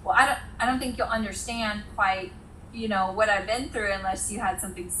like, well, I don't think you'll understand quite, what I've been through unless you had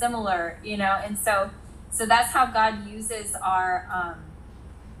something similar, and so that's how God uses our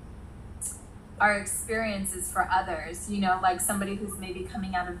experiences for others, like somebody who's maybe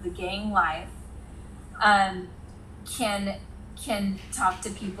coming out of the gang life, can can talk to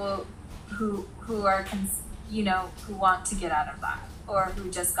people who are who want to get out of that, or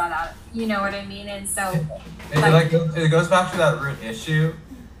who just got out. You know what I mean? And so, it goes back to that root issue.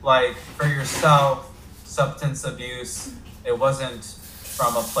 Like for yourself, substance abuse, it wasn't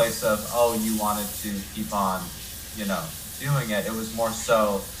from a place of, oh, you wanted to keep on, doing it. It was more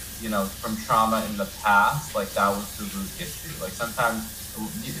so, from trauma in the past. Like that was the root issue. Like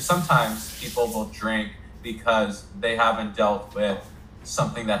sometimes people will drink because they haven't dealt with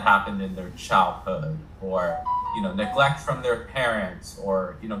something that happened in their childhood, or neglect from their parents,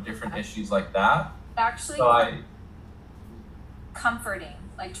 or different issues like that. Actually, so comforting,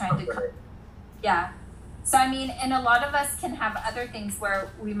 like trying to yeah. So I mean, and a lot of us can have other things where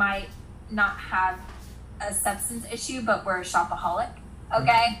we might not have a substance issue, but we're a shopaholic,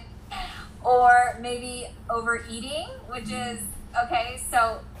 okay? Or maybe overeating, which is okay.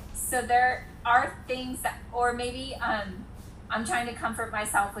 So there are things that, or maybe I'm trying to comfort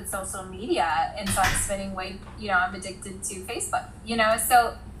myself with social media, and so I'm spending way, I'm addicted to Facebook,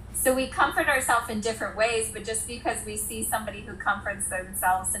 so we comfort ourselves in different ways. But just because we see somebody who comforts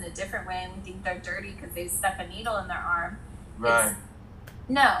themselves in a different way and we think they're dirty because they stuck a needle in their arm, right?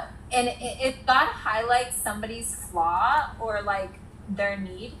 No. And if God highlights somebody's flaw or like their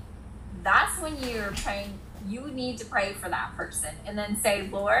need, that's when you're praying. You need to pray for that person and then say,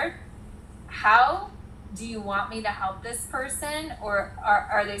 Lord, how do you want me to help this person? Or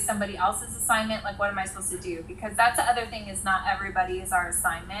are they somebody else's assignment? Like, what am I supposed to do? Because that's the other thing, is not everybody is our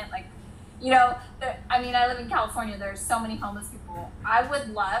assignment. Like, I live in California. There's so many homeless people. I would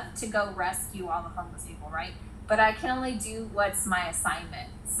love to go rescue all the homeless people, right? But I can only do what's my assignment.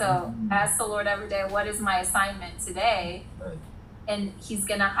 So ask the Lord every day, what is my assignment today? Right. And he's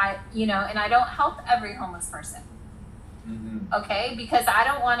going to and I don't help every homeless person. Okay? Because I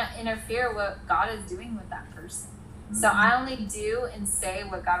don't want to interfere what God is doing with that person. So I only do and say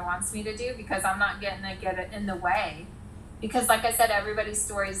what God wants me to do, because I'm not getting to get it in the way. Because like I said, everybody's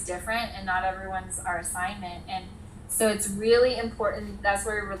story is different and not everyone's our assignment. And so it's really important. That's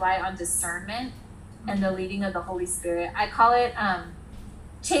where we rely on discernment and the leading of the Holy Spirit. I call it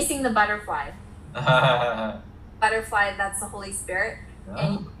chasing the butterfly. Butterfly, that's the Holy Spirit. Oh.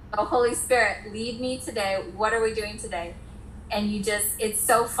 And the Holy Spirit, lead me today. What are we doing today? And it's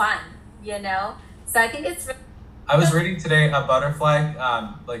so fun, So I think it's. I was reading today, a butterfly,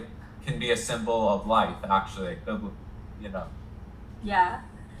 can be a symbol of life, actually. Yeah,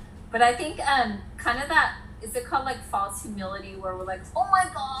 but I think kind of that, is it called like false humility, where we're like, oh my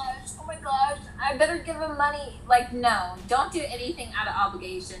gosh, I better give him money. Like, no, don't do anything out of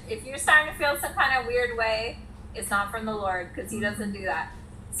obligation. If you're starting to feel some kind of weird way, it's not from the Lord, because he doesn't do that.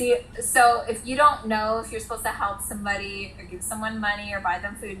 See, so if you don't know if you're supposed to help somebody or give someone money or buy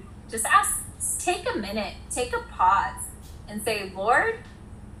them food, just take a minute, take a pause and say, Lord,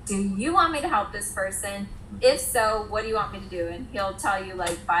 do you want me to help this person? If so, what do you want me to do? And he'll tell you,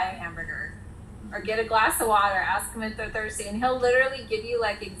 like, buy a hamburger or get a glass of water, ask them if they're thirsty, and he'll literally give you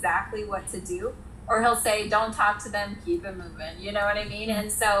like exactly what to do. Or he'll say, don't talk to them, keep it moving. You know what I mean?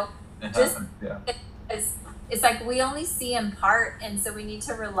 And so it's like we only see in part, and so we need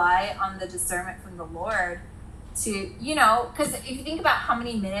to rely on the discernment from the Lord to, because if you think about how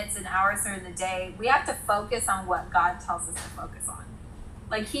many minutes and hours are in the day, we have to focus on what God tells us to focus on.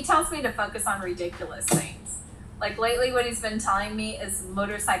 Like, he tells me to focus on ridiculous things. Like, lately what he's been telling me is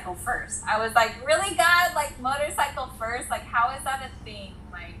motorcycle first. I was like, really, God? Like, motorcycle first? Like, how is that a thing?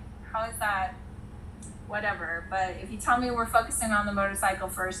 Like, how is that? Whatever. But if you tell me we're focusing on the motorcycle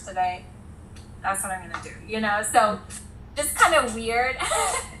first today, that's what I'm going to do, So, just kind of weird.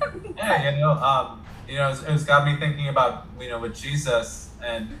 Yeah, it's got me thinking about, with Jesus,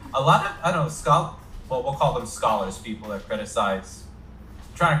 and a lot of, we'll call them scholars, people that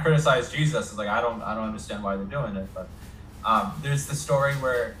trying to criticize Jesus is like, I don't understand why they're doing it. But there's the story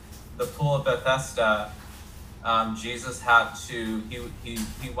where the pool of Bethesda, Jesus had to,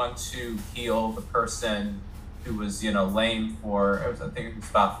 he went to heal the person who was, lame for, I think it was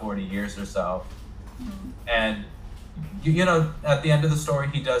about 40 years or so. And, at the end of the story,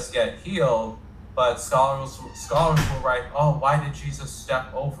 he does get healed, but scholars will write, oh, why did Jesus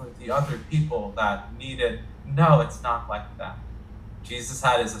step over the other people that needed? No, it's not like that. Jesus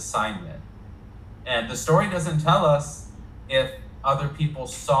had his assignment. And the story doesn't tell us if other people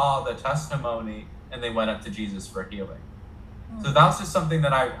saw the testimony and they went up to Jesus for healing. So that was just something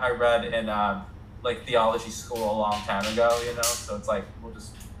that I read in theology school a long time ago, So it's like, we'll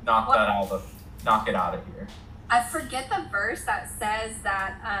just knock it out of here. I forget the verse that says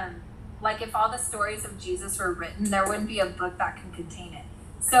that, if all the stories of Jesus were written, there wouldn't be a book that can contain it.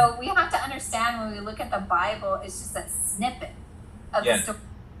 So we have to understand, when we look at the Bible, it's just a snippet. of the story.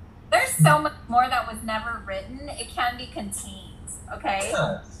 There's so much more that was never written. It can be contained, okay?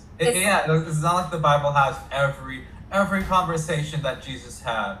 Yes. It's not like the Bible has every conversation that Jesus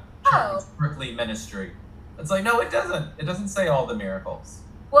had during earthly ministry. It's like, no, it doesn't. It doesn't say all the miracles.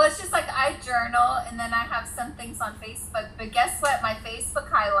 Well, it's just like I journal and then I have some things on Facebook. But guess what? My Facebook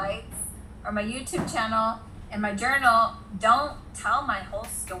highlights or my YouTube channel and my journal don't tell my whole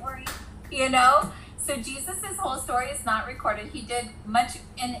story, you know? So Jesus's whole story is not recorded. He did much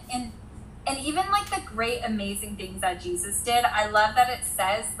and even like the great amazing things that Jesus did. I love that it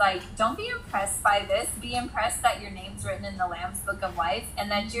says like, don't be impressed by this. Be impressed that your name's written in the Lamb's Book of Life,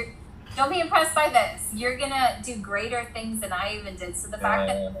 and that don't be impressed by this. You're gonna do greater things than I even did. So the fact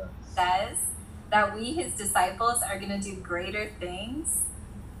that it says that we, his disciples, are gonna do greater things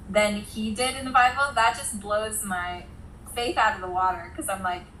than he did in the Bible, that just blows my faith out of the water, because I'm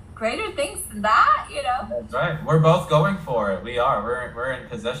like, greater things than that, you know? That's right. We're both going for it. We are. We're in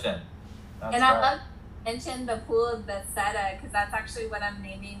position. That's and right. I love to mention the pool of Bethesda, because that's actually what I'm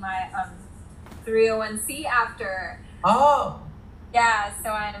naming my 301c after. Oh. Yeah, so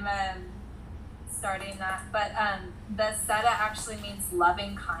I'm starting that. But Bethesda actually means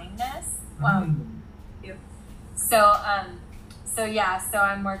loving kindness. So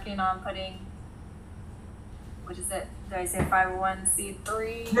I'm working on putting, what is it? Did I say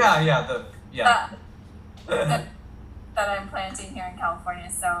 501c3? That I'm planting here in California.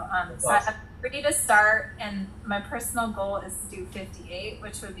 So awesome. I'm ready to start, and my personal goal is to do 58,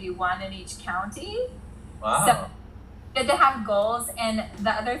 which would be one in each county. Wow. So good to have goals. And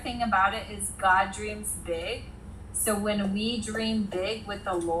the other thing about it is God dreams big. So when we dream big with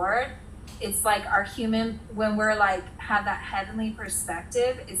the Lord, it's like when we're like have that heavenly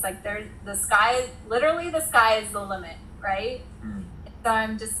perspective, it's like the sky is the limit, right? So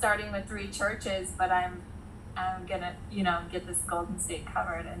I'm just starting with 3 churches, but I'm gonna, get this Golden State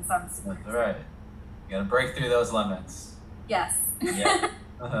covered, and so I'm super excited. Right. You gotta break through those limits. Yes. Yeah.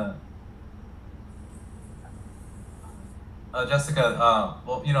 Jessica,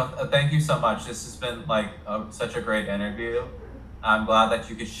 thank you so much. This has been like such a great interview. I'm glad that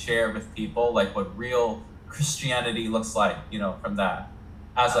you could share with people like what real Christianity looks like, from that.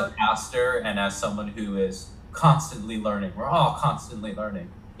 As a pastor and as someone who is constantly learning. We're all constantly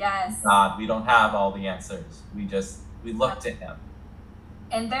learning. Yes. God, we don't have all the answers. We look to him.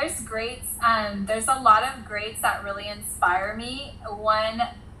 And there's a lot of greats that really inspire me. One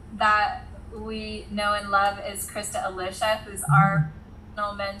that we know and love is Krista Alicia, who's our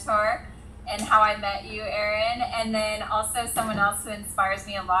mentor, and How I Met You, Aaron. And then also someone else who inspires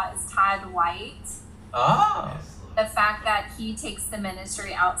me a lot is Todd White. Oh. The fact that he takes the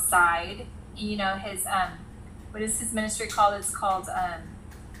ministry outside, his what is his ministry called? It's called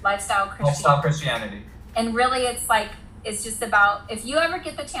Lifestyle Christianity. And really it's just about, if you ever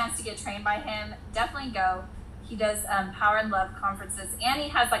get the chance to get trained by him, definitely go. He does Power and Love conferences, and he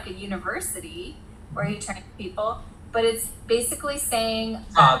has like a university where he trains people. But it's basically saying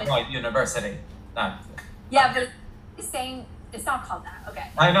university. No. Yeah, but it's saying it's not called that. Okay.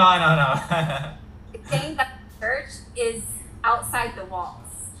 I know. It's saying that the church is outside the walls.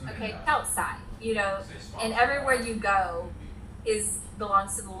 Okay, outside. And everywhere you go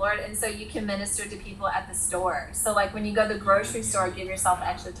belongs to the Lord, and so you can minister to people at the store. So like when you go to the grocery store, give yourself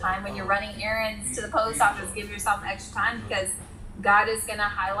extra time. When you're running errands to the post office, give yourself extra time, because God is going to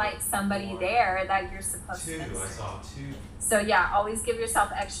highlight somebody there that you're supposed to minister. So yeah, always give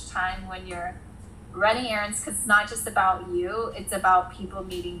yourself extra time when you're running errands, because it's not just about you, it's about people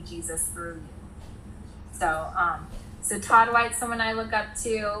meeting Jesus through you. So Todd White's someone I look up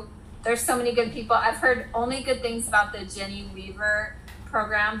to. There's so many good people. I've heard only good things about the Jenny Weaver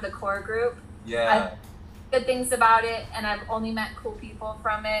program, the core group. Yeah. Good things about it, and I've only met cool people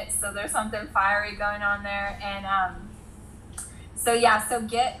from it. So there's something fiery going on there. And so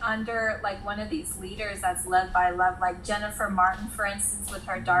get under like one of these leaders that's led by love, like Jennifer Martin, for instance, with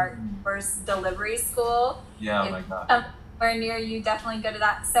her Dark Verse Delivery School. Yeah, if my God. Somewhere near you, definitely go to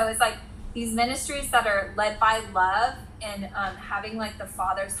that. So it's like these ministries that are led by love and having like the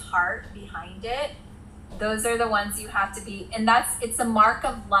Father's heart behind it. Those are the ones you have to be, and it's a mark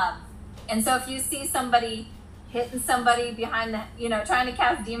of love. And so if you see somebody hitting somebody behind trying to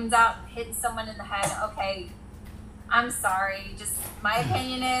cast demons out, hitting someone in the head, okay, I'm sorry. Just my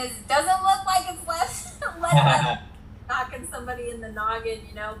opinion is, it doesn't look like it's left knocking somebody in the noggin,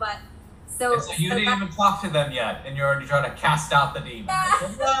 but so you didn't even talk to them yet, and you're already trying to cast out the demon.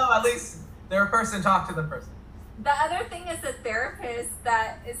 Yeah. No, at least they're a person. Talk to the person. The other thing as a therapist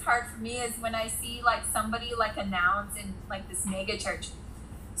that is hard for me is when I see like somebody like announce in like this mega church,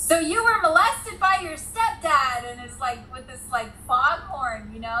 so you were molested by your stepdad, and it's like with this like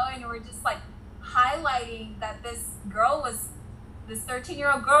foghorn, and we're just like highlighting that this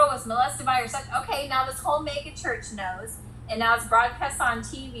 13-year-old girl was molested by her step. Okay, now this whole mega church knows, and now it's broadcast on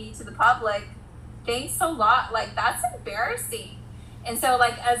TV to the public. Thanks a lot. Like, that's embarrassing. And so,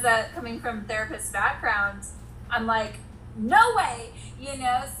 like, as a coming from therapist background, I'm like, no way,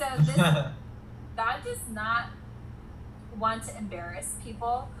 So this God does not want to embarrass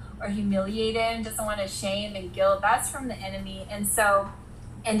people or humiliate them, doesn't want to shame and guilt. That's from the enemy. And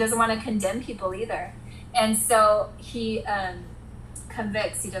doesn't want to condemn people either. And so he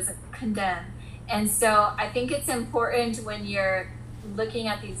convicts, he doesn't condemn. And so I think it's important when you're looking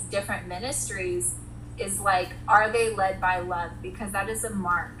at these different ministries is like, are they led by love? Because that is a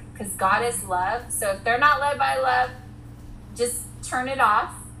mark, because God is love. So if they're not led by love, just turn it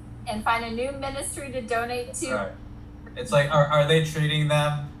off and find a new ministry to donate to. Right. It's like, are they treating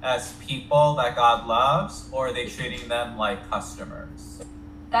them as people that God loves, or are they treating them like customers?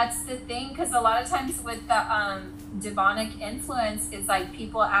 That's the thing, because a lot of times with the demonic influence is like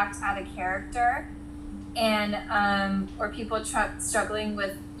people act out of character, and or people struggling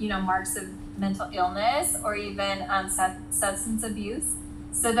with marks of mental illness or even substance abuse.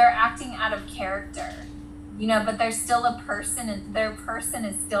 So they're acting out of character, but they're still a person, and their person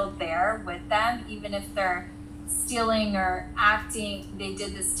is still there with them, even if they're stealing or acting, they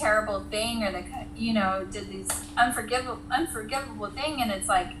did this terrible thing, or they did this unforgivable thing, and it's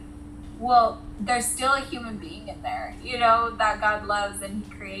like, well, there's still a human being in there, that God loves and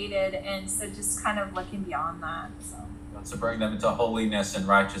he created. And so just kind of looking beyond that. So bring them into holiness and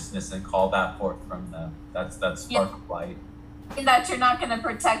righteousness and call that forth from them. That's spark of light. And that you're not going to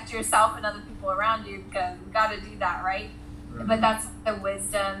protect yourself and other people around you, because we got to do that, right? Mm-hmm. But that's the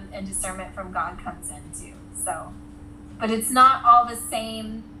wisdom and discernment from God comes into. So, but it's not all the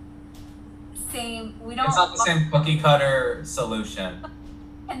same. We don't. It's not the same cookie cutter solution.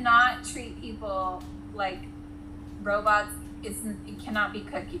 Cannot treat people like robots. It cannot be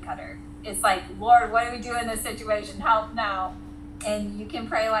cookie cutter. It's like, Lord, what do we do in this situation? Help now. And you can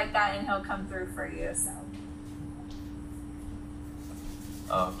pray like that, and he'll come through for you. So.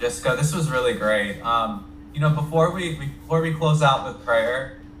 Oh, Jessica, this was really great. Before we close out with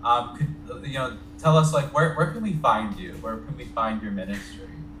prayer, tell us, like, where can we find you? Where can we find your ministry?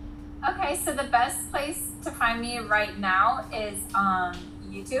 Okay, so the best place to find me right now is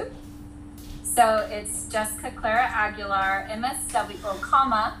YouTube. So it's Jessica Clara Aguilar, MSW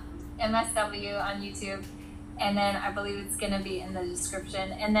on YouTube. And then I believe it's going to be in the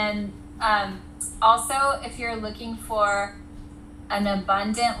description. And then also, if you're looking for an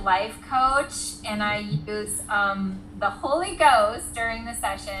abundant life coach, and I use the Holy Ghost during the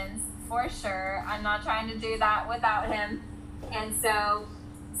sessions, for sure. I'm not trying to do that without him. And so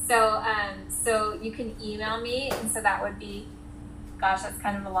you can email me, and so that would be, gosh, that's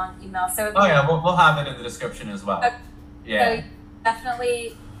kind of a long email. So we'll have it in the description as well. Okay. Yeah. So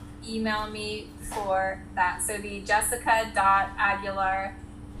definitely email me for that. So it'd be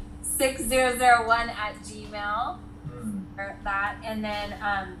jessica.aguilar6001@gmail for that. And then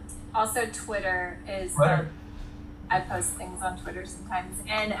also Twitter is I post things on Twitter sometimes.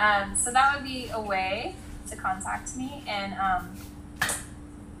 And so that would be a way to contact me. And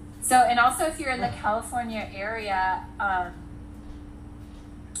and also if you're in the California area,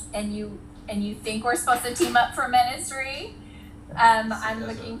 and you think we're supposed to team up for ministry, I'm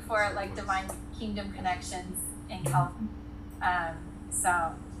looking for like divine kingdom connections in California.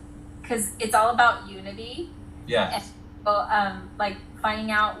 So, because it's all about unity. Yeah. And so, like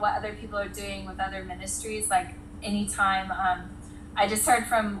finding out what other people are doing with other ministries. Like anytime, I just heard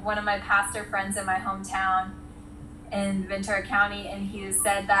from one of my pastor friends in my hometown in Ventura County, and he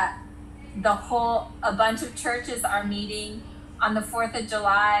said that a bunch of churches are meeting on the 4th of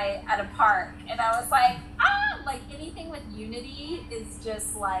July at a park. And I was like, like anything with unity is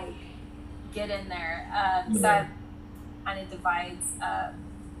just like, get in there. So it kind of divides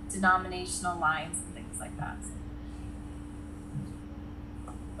denominational lines and things like that.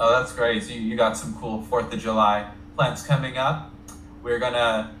 Oh, that's great. So you got some cool 4th of July plans coming up. We're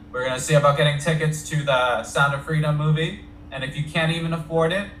gonna see about getting tickets to the Sound of Freedom movie. And if you can't even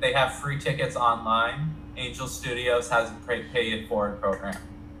afford it, they have free tickets online. Angel Studios has a pay it forward program.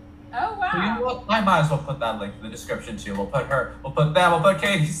 Oh wow! So I might as well put that link in the description too. We'll put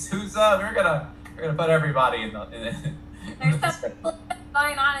Katie Souza. We're gonna put everybody in There's something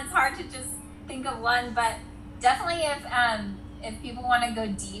going on. It's hard to just think of one, but definitely if people want to go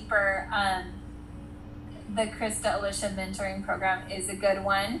deeper, the Krista Alicia mentoring program is a good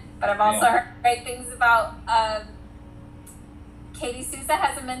one. But I've also heard great things about Katie Souza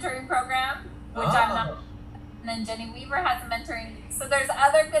has a mentoring program, which I'm not. And then Jenny Weaver has a mentoring. So there's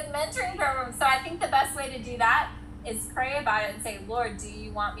other good mentoring programs. So I think the best way to do that is pray about it and say, Lord, do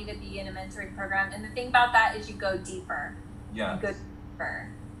you want me to be in a mentoring program? And the thing about that is you go deeper. Yeah. You go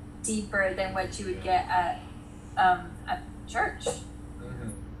deeper than what you would get at church. Mm-hmm.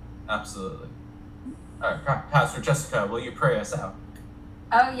 Absolutely. All right, Pastor Jessica, will you pray us out?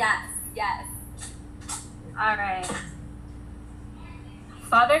 Oh, yes. All right.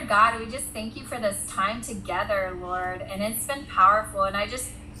 Father God, we just thank you for this time together, Lord, and it's been powerful. And I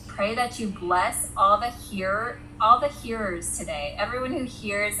just pray that you bless all the hearers today, everyone who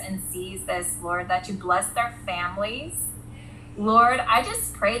hears and sees this, Lord, that you bless their families. Lord, I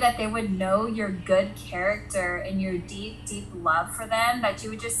just pray that they would know your good character and your deep, deep love for them, that you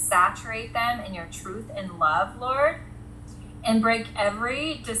would just saturate them in your truth and love, Lord, and break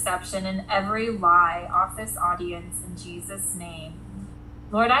every deception and every lie off this audience in Jesus' name.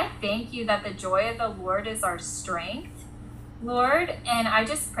 Lord, I thank you that the joy of the Lord is our strength, Lord, and I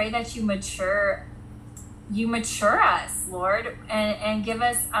just pray that you mature us, Lord, and give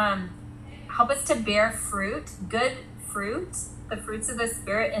us, help us to bear fruit, good fruit, the fruits of the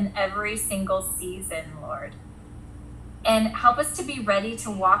Spirit in every single season, Lord. And help us to be ready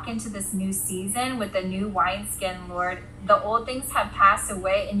to walk into this new season with a new wineskin, Lord. The old things have passed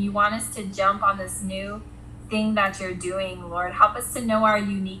away, and you want us to jump on this new thing that you're doing, Lord. Help us to know our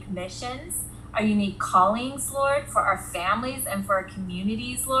unique missions, our unique callings, Lord, for our families and for our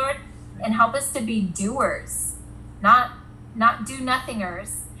communities, Lord. And help us to be doers, not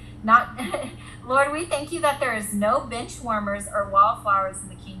do-nothingers. Lord, we thank you that there is no bench warmers or wallflowers in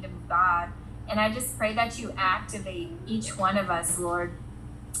the kingdom of God. And I just pray that you activate each one of us, Lord,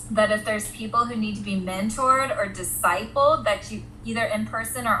 that if there's people who need to be mentored or discipled, that you, either in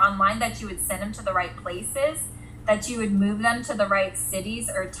person or online, that you would send them to the right places, that you would move them to the right cities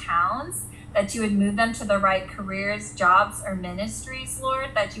or towns, that you would move them to the right careers, jobs, or ministries,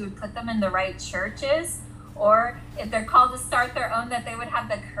 Lord, that you would put them in the right churches, or if they're called to start their own, that they would have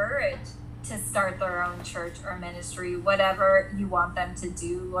the courage to start their own church or ministry, whatever you want them to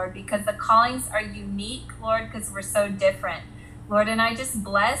do, Lord, because the callings are unique, Lord, because we're so different, Lord. And I just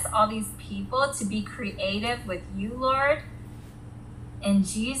bless all these people to be creative with you, Lord. In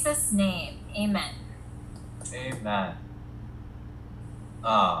Jesus' name, amen. Amen.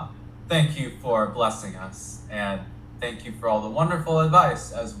 Thank you for blessing us, and thank you for all the wonderful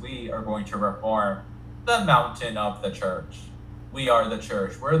advice as we are going to reform the mountain of the church. We are the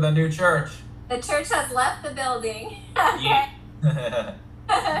church. We're the new church. The church has left the building. Yeah.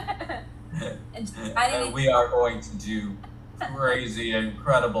 And we are going to do crazy,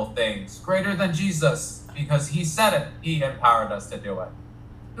 incredible things, greater than Jesus, because he said it. He empowered us to do it.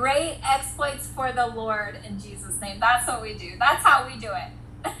 Great exploits for the Lord in Jesus' name. That's what we do. That's how we do it.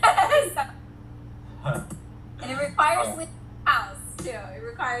 And it requires leaving the house too. It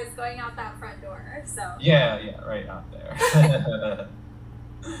requires going out that front door. So yeah, right out there.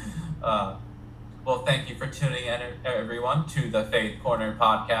 Well, thank you for tuning in, everyone, to the Faith Corner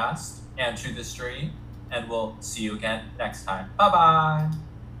podcast and to the stream. And we'll see you again next time. Bye-bye.